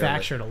 necessarily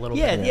manufactured a little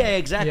bit. Yeah,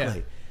 exactly.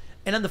 Yeah.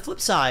 And on the flip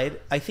side,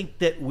 I think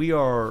that we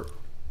are...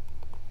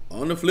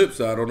 On the flip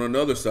side, on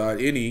another side,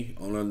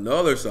 on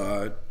another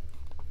side,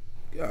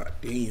 God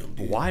damn,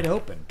 dude. Wide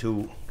open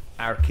to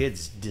our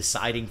kids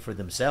deciding for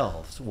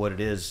themselves what it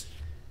is,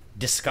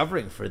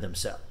 discovering for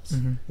themselves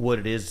what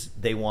it is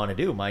they want to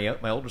do. My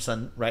older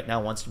son right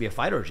now wants to be a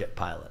fighter jet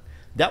pilot.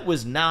 That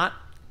was not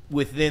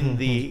within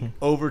the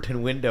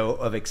Overton window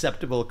of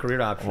acceptable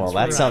career options. Well,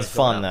 that sounds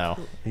fun, though.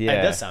 Yeah,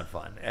 it does sound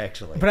fun,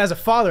 actually. But as a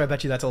father, I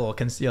bet you that's a little.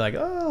 You're like,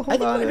 oh,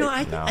 hold on. No,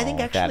 I think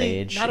actually at that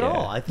age, not at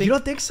all. I think you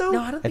don't think so? No,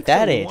 I don't think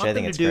at that so. age, I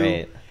think it's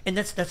great. And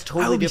that's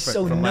totally I would be different.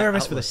 so from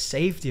nervous for the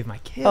safety of my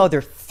kid. Oh,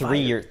 they're 3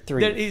 years.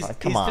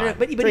 Come on,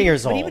 but 3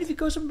 years old. But even if he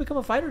goes and become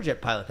a fighter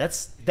jet pilot,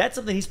 that's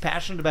something he's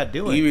passionate about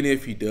doing. Even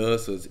if he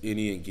does, so it's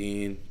any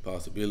again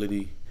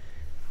possibility.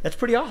 That's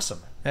pretty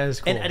awesome. That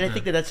is cool. And I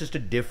think that's just a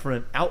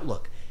different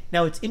outlook.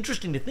 Now, it's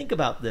interesting to think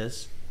about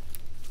this.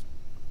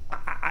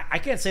 I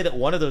can't say that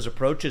one of those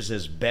approaches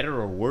is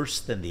better or worse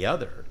than the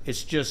other.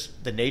 It's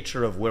just the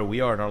nature of where we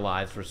are in our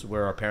lives versus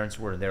where our parents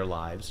were in their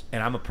lives.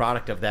 And I'm a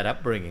product of that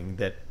upbringing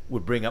that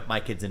would bring up my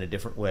kids in a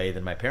different way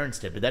than my parents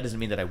did. But that doesn't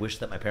mean that I wish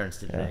that my parents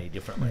did it in any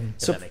different way.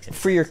 So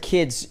for your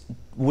kids,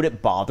 would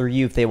it bother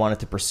you if they wanted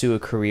to pursue a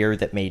career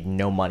that made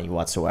no money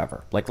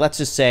whatsoever? Like, let's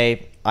just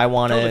say I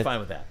want to... Totally fine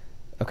with that.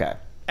 Okay.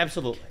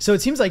 Absolutely. So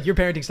it seems like your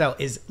parenting style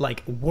is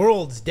like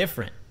worlds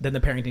different than the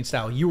parenting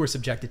style you were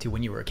subjected to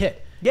when you were a kid.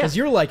 Yeah. Because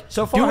you're like,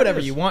 so far do whatever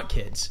you want,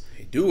 kids.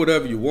 Hey, do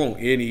whatever you want,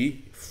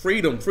 any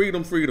freedom.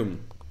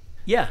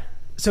 Yeah.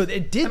 So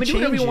it did change do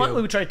whatever you. you want.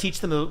 We try to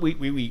teach them.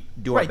 We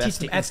do our best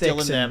to instill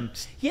in them.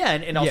 Yeah,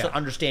 and also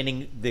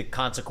understanding the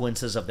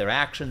consequences of their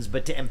actions,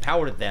 but to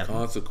empower them.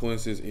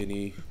 Consequences,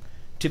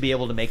 to be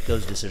able to make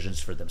those decisions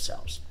for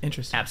themselves.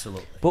 Interesting.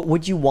 Absolutely. But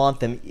would you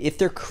want them, if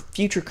their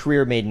future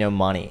career made no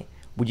money,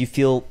 would you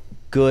feel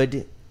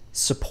good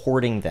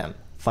supporting them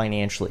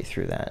financially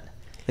through that?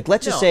 Like,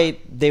 let's just say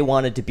they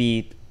wanted to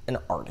be an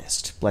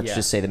artist. Let's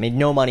just say they made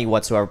no money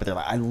whatsoever, but they're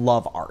like, I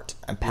love art.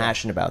 I'm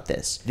passionate about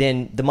this.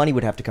 Then the money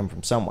would have to come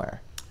from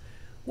somewhere.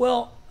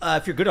 Well,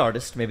 if you're a good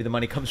artist, maybe the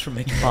money comes from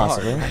making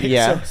Possibly, art. Right?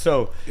 yeah.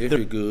 So if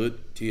you're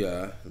good,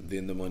 TI,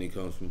 then the money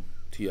comes from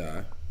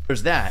TI.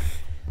 There's that.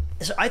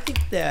 So I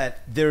think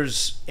that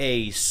there's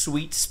a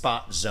sweet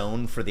spot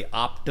zone for the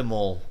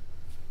optimal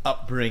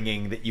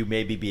upbringing that you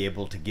maybe be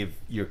able to give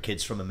your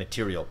kids from a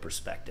material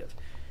perspective.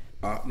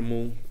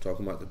 Optimal,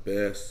 talking about the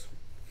best,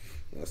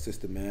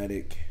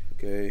 systematic,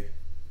 okay?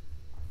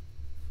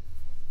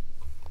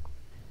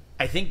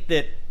 I think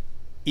that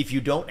if you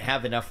don't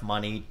have enough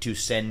money to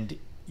send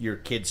your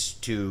kids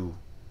to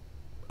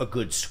a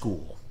good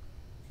school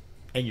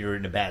and you're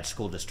in a bad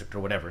school district or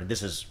whatever, and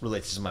this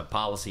relates to some of my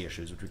policy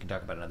issues, which we can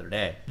talk about another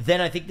day,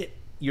 then I think that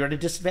you're at a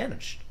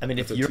disadvantage. I mean,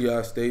 if you're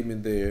a TI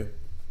statement there,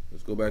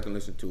 let's go back and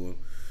listen to him.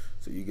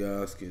 So you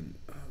guys can,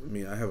 I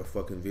mean, I have a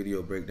fucking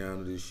video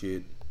breakdown of this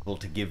shit.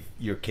 To give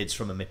your kids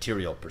from a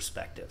material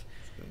perspective.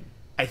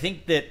 I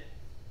think that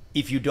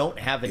if you don't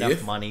have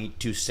enough money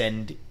to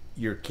send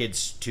your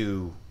kids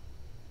to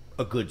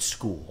a good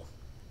school,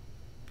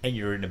 and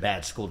you're in a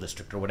bad school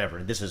district or whatever,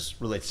 and this is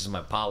relates to some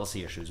of my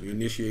policy issues. We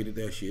initiated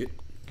that shit.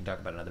 We can talk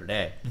about it another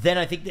day. Then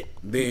I think that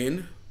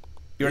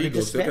you're in a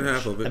disadvantage. Second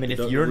half of it. I mean,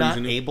 if you're not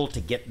able to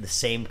get the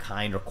same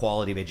kind or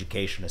quality of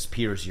education as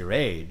peers your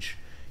age,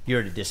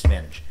 you're at a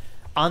disadvantage.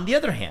 On the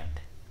other hand,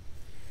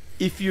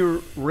 if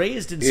you're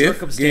raised in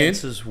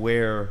circumstances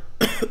where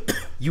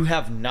you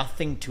have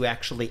nothing to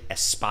actually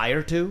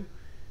aspire to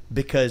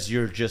because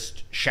you're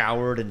just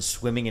showered and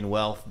swimming in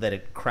wealth that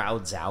it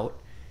crowds out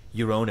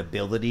your own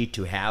ability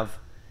to have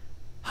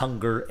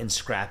hunger and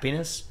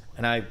scrappiness.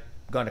 And I've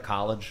gone to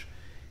college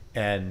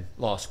and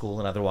law school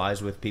and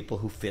otherwise with people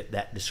who fit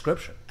that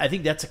description. I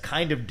think that's a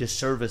kind of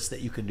disservice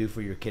that you can do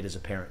for your kid as a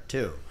parent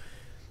too.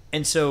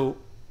 And so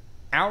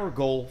our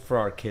goal for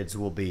our kids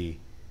will be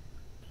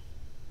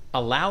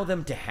allow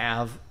them to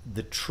have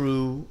the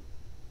true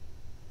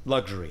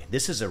luxury.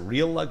 This is a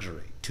real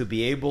luxury, to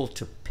be able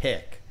to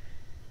pick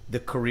the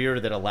career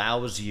that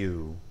allows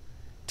you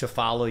to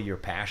follow your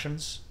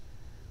passions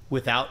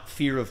without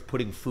fear of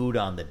putting food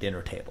on the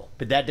dinner table.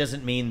 But that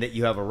doesn't mean that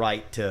you have a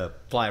right to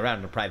fly around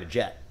in a private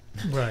jet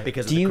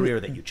because of the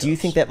career that you chose. Do you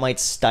think that might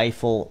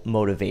stifle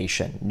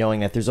motivation, knowing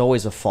that there's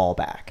always a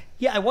fallback?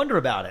 Yeah, I wonder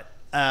about it.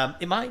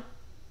 It might.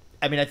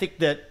 I mean, I think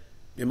that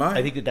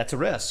that's a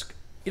risk.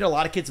 You know, a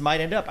lot of kids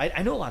might end up.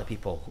 I know a lot of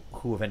people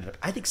who have ended up.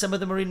 I think some of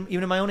them are even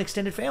in my own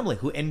extended family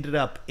who ended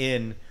up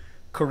in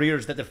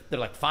careers that they're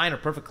like fine or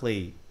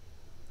perfectly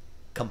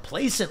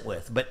complacent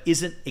with, but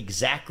isn't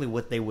exactly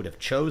what they would have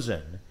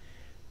chosen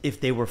if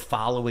they were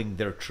following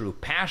their true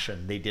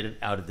passion. They did it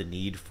out of the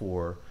need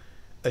for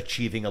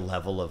achieving a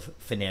level of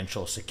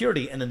financial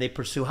security, and then they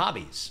pursue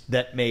hobbies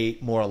that may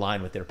more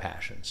align with their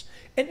passions.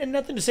 And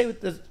nothing to say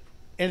with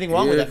anything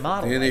wrong with that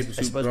model. I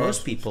suppose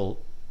most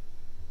people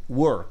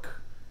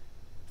work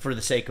for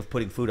the sake of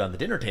putting food on the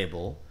dinner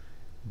table,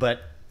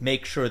 but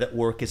make sure that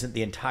work isn't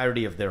the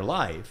entirety of their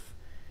life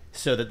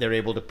so that they're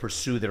able to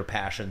pursue their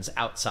passions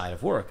outside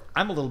of work.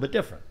 I'm a little bit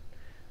different.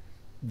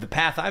 The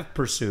path I've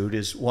pursued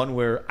is one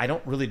where I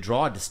don't really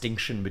draw a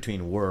distinction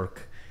between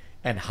work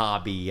and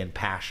hobby and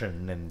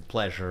passion and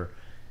pleasure.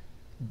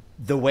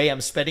 The way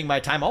I'm spending my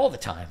time all the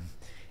time,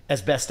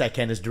 as best I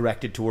can, is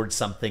directed towards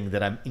something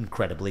that I'm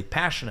incredibly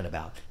passionate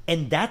about.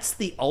 And that's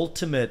the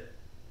ultimate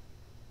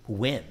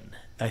win,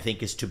 I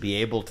think, is to be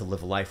able to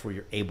live a life where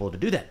you're able to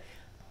do that.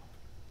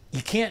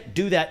 You can't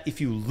do that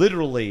if you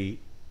literally,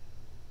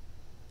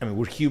 I mean,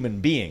 we're human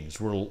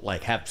beings. We're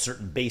like have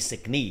certain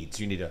basic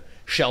needs. You need a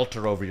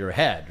shelter over your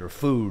head or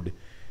food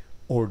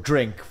or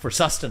drink for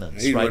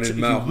sustenance, right? So if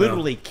you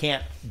literally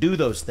can't do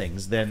those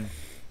things, then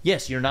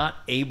yes, you're not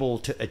able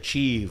to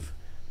achieve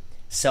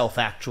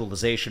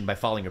self-actualization by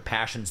following your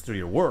passions through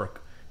your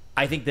work.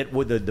 I think that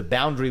the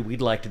boundary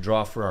we'd like to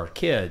draw for our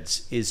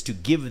kids is to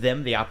give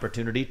them the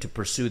opportunity to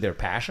pursue their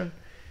passion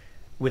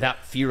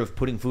without fear of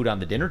putting food on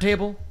the dinner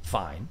table.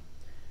 Fine.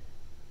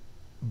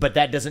 But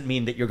that doesn't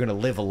mean that you're going to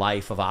live a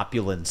life of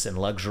opulence and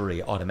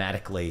luxury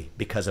automatically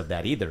because of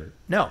that either.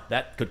 No,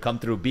 that could come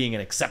through being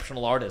an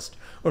exceptional artist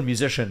or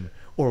musician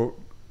or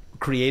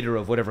creator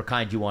of whatever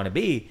kind you want to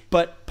be.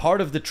 But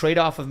part of the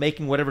trade-off of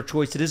making whatever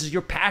choice it is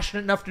you're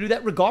passionate enough to do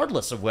that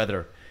regardless of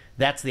whether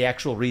that's the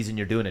actual reason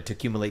you're doing it, to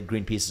accumulate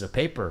green pieces of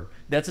paper.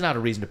 That's not a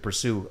reason to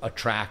pursue a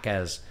track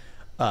as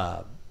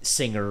a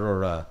singer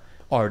or a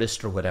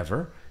artist or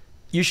whatever.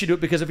 You should do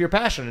it because of your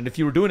passion. And if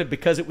you were doing it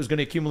because it was going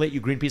to accumulate you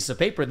green pieces of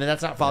paper, then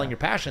that's not following your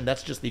passion.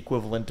 That's just the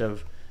equivalent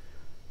of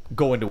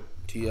going to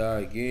T.I.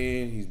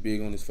 again. He's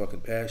big on his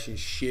fucking passion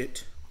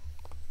shit.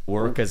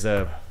 Work as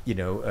a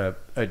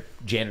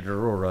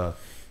janitor or a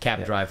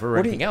cab driver or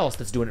anything else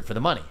that's doing it for the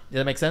money. Does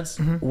that make sense?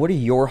 Mm-hmm. What are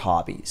your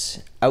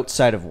hobbies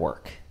outside of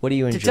work? What do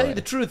you enjoy? To tell you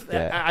the truth,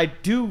 I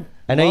do.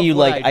 I know you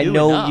like. I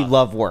know you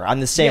love work. I'm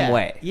the same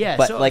way. Yeah.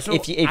 But like,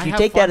 if you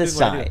take that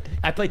aside,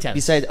 I play tennis.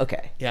 Besides,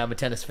 okay. Yeah, I'm a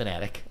tennis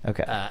fanatic.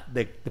 Okay.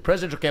 The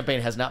presidential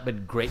campaign has not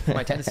been great for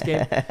my tennis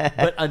game,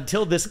 but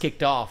until this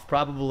kicked off,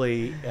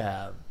 probably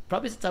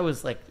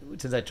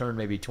since I turned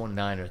maybe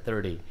 29 or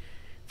 30,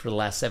 for the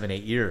last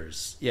 7-8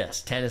 years,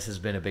 yes, tennis has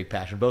been a big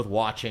passion, both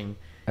watching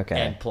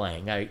and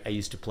playing. I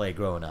used to play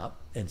growing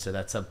up, and so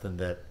that's something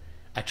that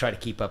I try to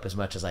keep up as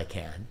much as I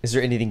can. Is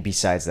there anything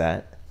besides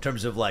that? In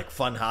terms of like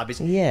fun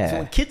hobbies? Yeah. So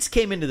when kids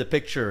came into the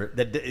picture,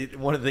 that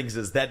one of the things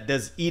is that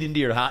does eat into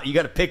your hobby. You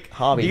got to pick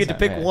hobbies. You get to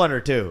pick one or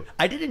two.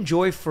 I did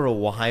enjoy for a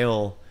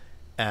while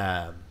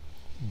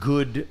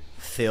good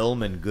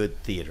film and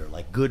good theater,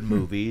 like good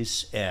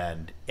movies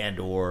and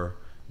or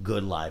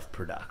good live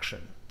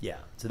production. Yeah,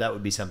 so that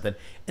would be something.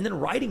 And then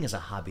writing is a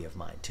hobby of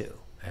mine too,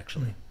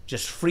 actually.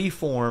 Just free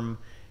form,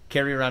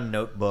 carry around a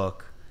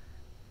notebook,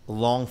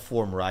 long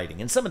form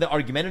writing. And some of the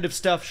argumentative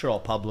stuff, sure, I'll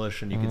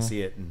publish, and you can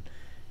see it and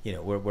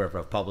wherever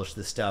I've published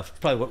this stuff. It's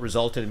probably what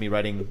resulted in me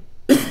writing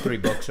 3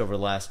 books over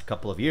the last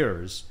couple of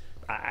years.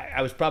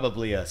 I was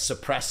probably a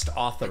suppressed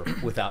author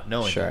without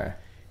knowing it.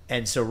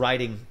 And so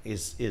writing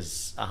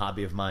is a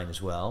hobby of mine as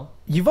well.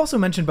 You've also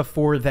mentioned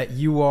before that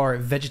you are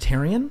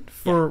vegetarian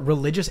for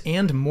religious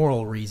and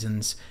moral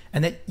reasons,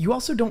 and that you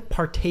also don't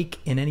partake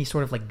in any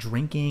sort of like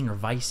drinking or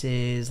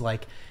vices,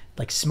 like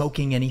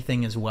smoking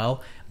anything as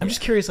well. I'm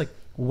just curious, like,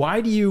 why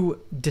do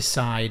you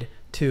decide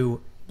to,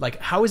 like,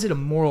 how is it a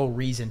moral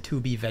reason to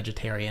be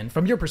vegetarian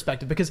from your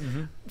perspective? Because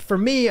for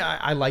me,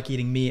 I like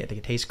eating meat. I think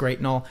it tastes great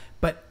and all,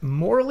 but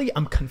morally,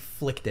 I'm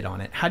conflicted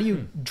on it. How do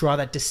you draw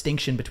that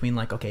distinction between,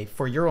 like, okay,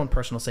 for your own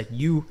personal sake,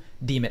 you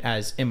deem it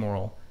as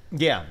immoral,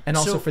 and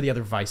also for the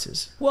other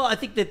vices? Well, I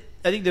think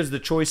there's the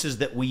choices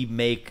that we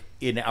make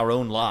in our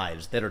own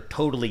lives that are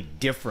totally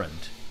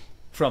different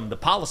from the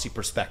policy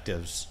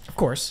perspectives, of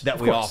course, that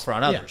we offer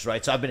on others,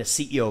 right? So I've been a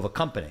CEO of a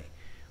company.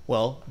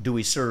 Well, do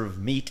we serve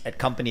meat at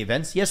company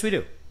events? Yes, we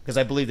do. Because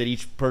I believe that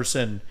each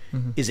person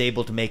is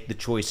able to make the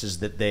choices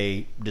that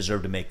they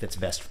deserve to make that's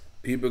best.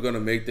 People are going to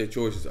make their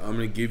choices. I'm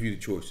going to give you the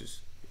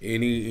choices.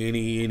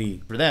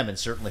 Any. For them, and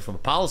certainly from a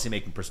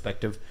policymaking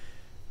perspective,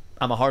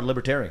 I'm a hard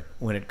libertarian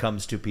when it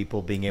comes to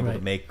people being able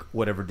to make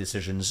whatever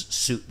decisions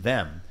suit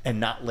them and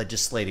not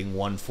legislating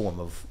one form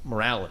of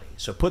morality.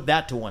 So put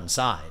that to one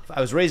side. I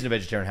was raised in a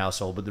vegetarian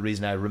household, but the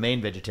reason I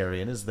remain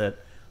vegetarian is that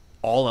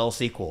all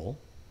else equal,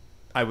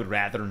 I would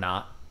rather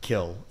not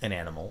kill an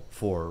animal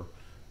for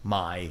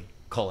my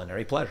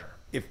culinary pleasure.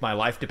 If my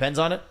life depends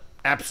on it,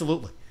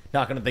 absolutely.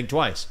 Not going to think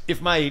twice.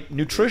 If my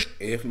nutrition...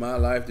 If my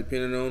life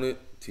depended on it,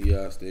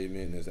 TI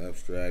statement is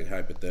abstract,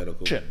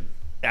 hypothetical.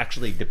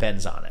 Actually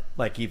depends on it.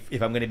 Like if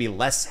I'm going to be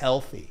less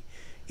healthy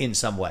in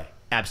some way,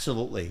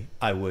 absolutely,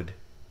 I would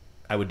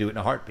do it in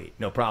a heartbeat.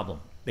 No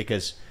problem.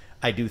 Because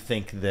I do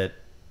think that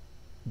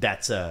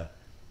that's a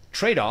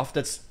trade-off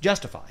that's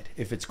justified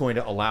if it's going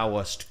to allow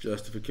us to...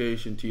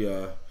 Justification,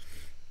 TI.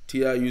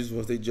 TI uses,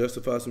 once they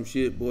justify some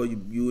shit, boy,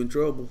 you in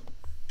trouble.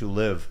 To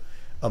live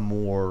a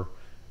more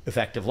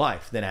effective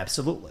life, then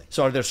absolutely.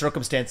 So are there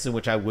circumstances in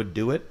which I would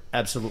do it?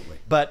 Absolutely.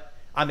 But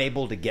I'm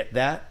able to get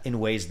that in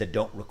ways that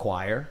don't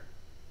require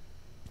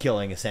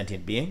killing a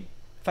sentient being.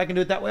 If I can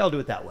do it that way, I'll do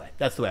it that way.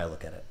 That's the way I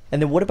look at it.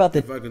 And then what about the...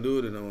 If I can do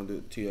it, then I want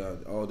to do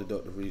TI, all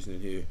deductive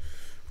reasoning here.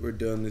 We're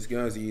done. This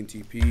guy's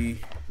ENTP.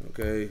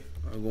 Okay.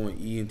 I'm going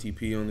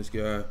ENTP on this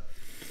guy.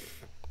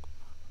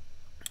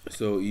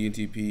 So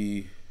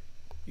ENTP...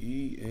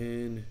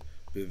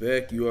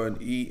 Vivek, you are an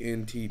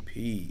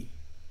ENTP.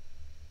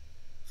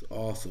 It's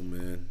awesome,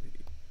 man.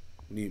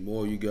 Need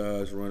more of you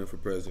guys running for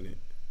president.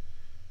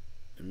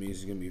 It means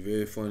it's gonna be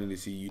very funny to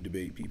see you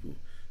debate people.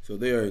 So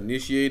they are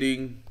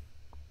initiating.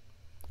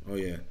 Oh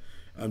yeah,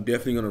 I'm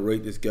definitely gonna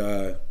rate this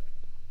guy.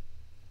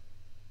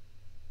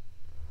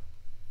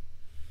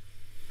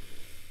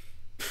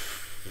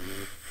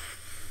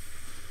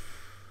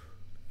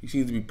 He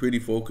seems to be pretty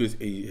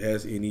focused. He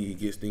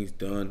gets things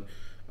done.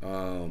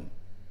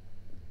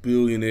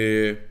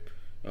 Billionaire,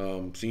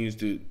 seems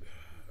to,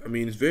 I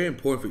mean, it's very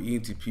important for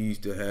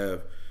ENTPs to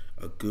have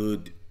a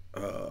good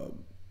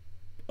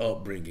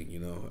upbringing, you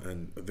know,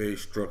 and a very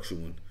structured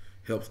one.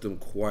 Helps them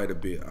quite a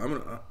bit. I'm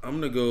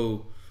gonna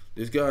go.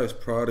 This guy is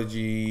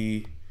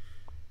prodigy.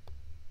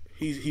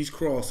 He's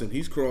crossing.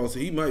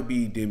 He might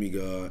be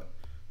demigod.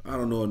 I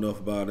don't know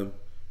enough about him,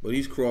 but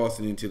he's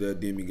crossing into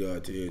that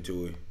demigod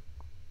territory.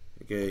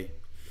 Okay.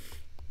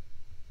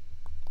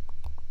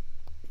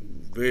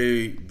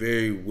 Very,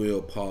 very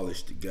well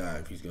polished guy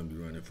if he's going to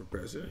be running for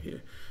president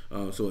here.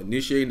 So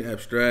initiating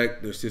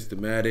abstract, they're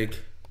systematic,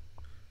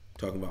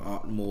 talking about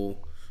optimal,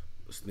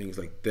 things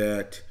like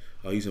that.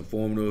 He's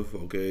informative,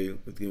 okay,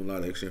 with giving a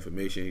lot of extra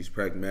information. He's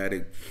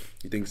pragmatic.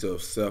 He thinks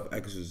of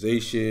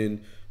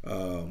self-actualization.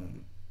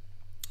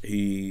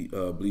 He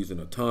believes in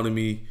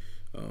autonomy.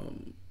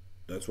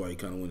 That's why he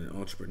kind of went an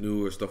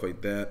entrepreneur, stuff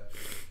like that.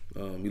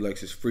 He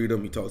likes his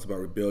freedom. He talks about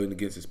rebellion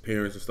against his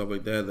parents and stuff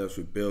like that. That's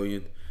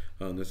rebellion.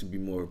 This would be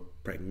more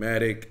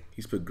pragmatic.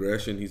 He's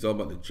progression. He's all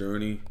about the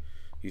journey.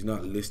 He's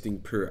not listing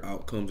pure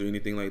outcomes or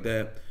anything like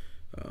that,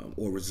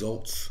 or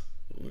results,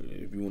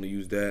 if you want to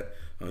use that.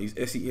 He's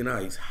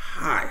SENI. He's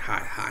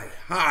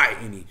high.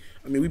 And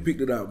I mean, we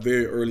picked it out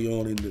very early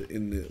on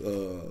in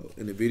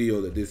the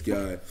video that this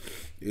guy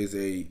is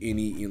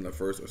any in the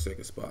first or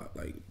second spot,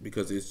 like,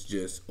 because it's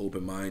just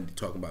open-minded,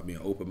 talking about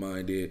being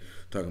open-minded,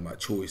 talking about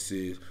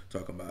choices,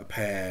 talking about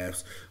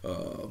paths,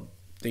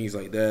 things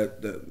like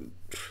that. That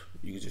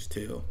you can just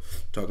tell.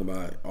 Talking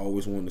about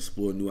always wanting to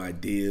explore new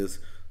ideas.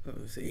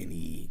 Say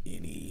any.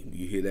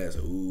 You hear that? So,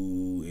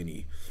 ooh,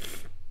 any.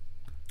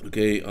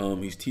 Okay,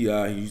 he's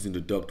TI. He's using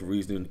deductive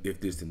reasoning,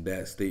 if this and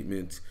that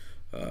statements.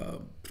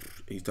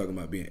 He's talking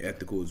about being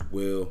ethical as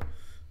well.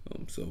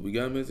 So we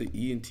got him as an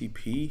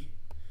ENTP.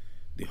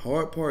 The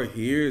hard part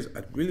here is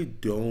I really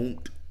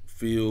don't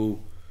feel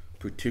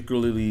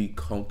particularly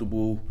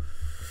comfortable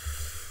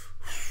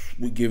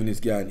with giving this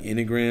guy an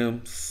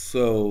Enneagram.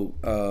 So,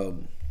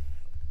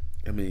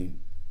 I mean,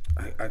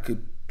 I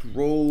could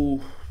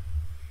throw...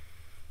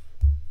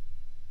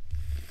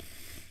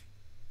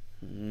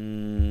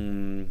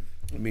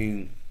 I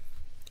mean,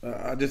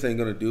 I just ain't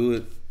gonna do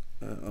it.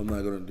 I'm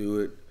not gonna do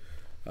it.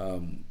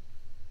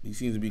 He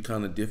seems to be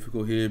kind of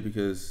difficult here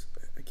because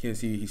I can't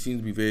see. He seems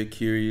to be very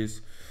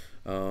curious.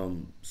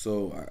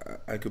 So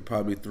I could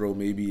probably throw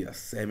maybe a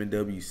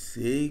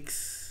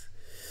 7W6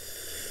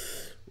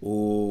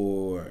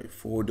 or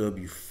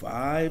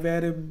 4W5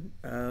 at him.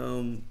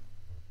 And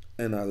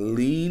I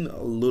lean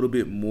a little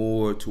bit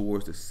more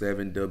towards the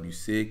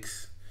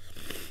 7W6.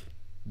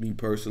 Me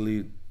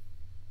personally,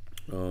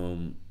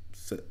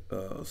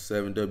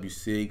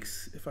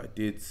 7W6. If I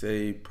did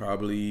say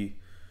probably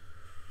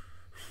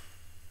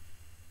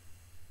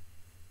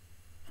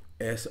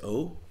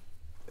SO.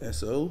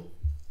 If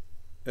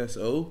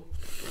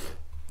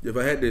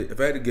I had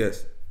to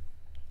guess,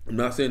 I'm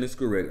not saying it's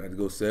correct. I'd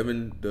go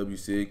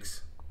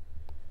 7W6.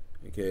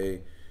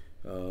 Okay.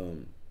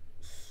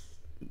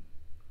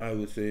 I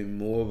would say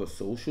more of a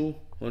social.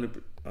 I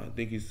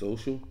think he's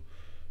social.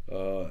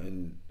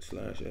 And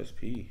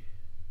 /SP.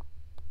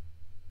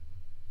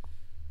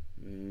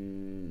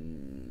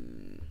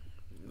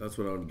 That's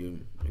what I would give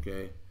him.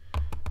 Okay.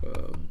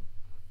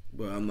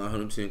 But I'm not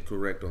 100%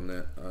 correct on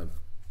that. I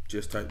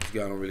just typed this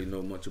guy. I don't really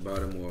know much about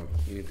him or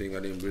anything. I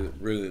didn't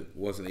really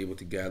wasn't able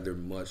to gather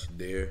much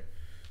there.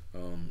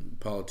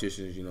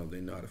 Politicians, you know,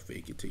 they know how to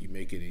fake it till you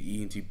make it, and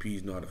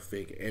ENTPs know how to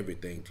fake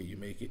everything till you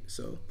make it.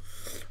 So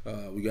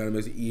we got him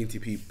as an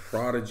ENTP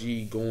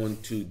prodigy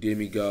going to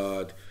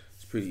demigod.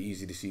 It's pretty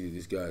easy to see that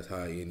this guy is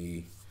high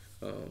NE.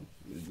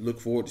 Look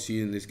forward to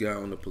seeing this guy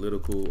on the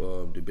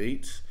political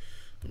debates.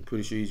 I'm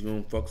pretty sure he's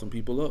gonna fuck some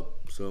people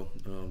up. So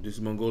this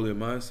is Mongolian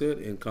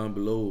Mindset, and comment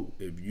below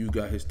if you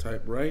got his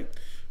type right,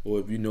 or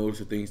if you notice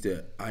the things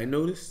that I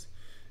noticed,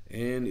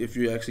 and if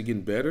you're actually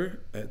getting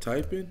better at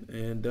typing.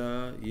 And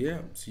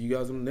yeah, see you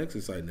guys on the next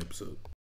exciting episode.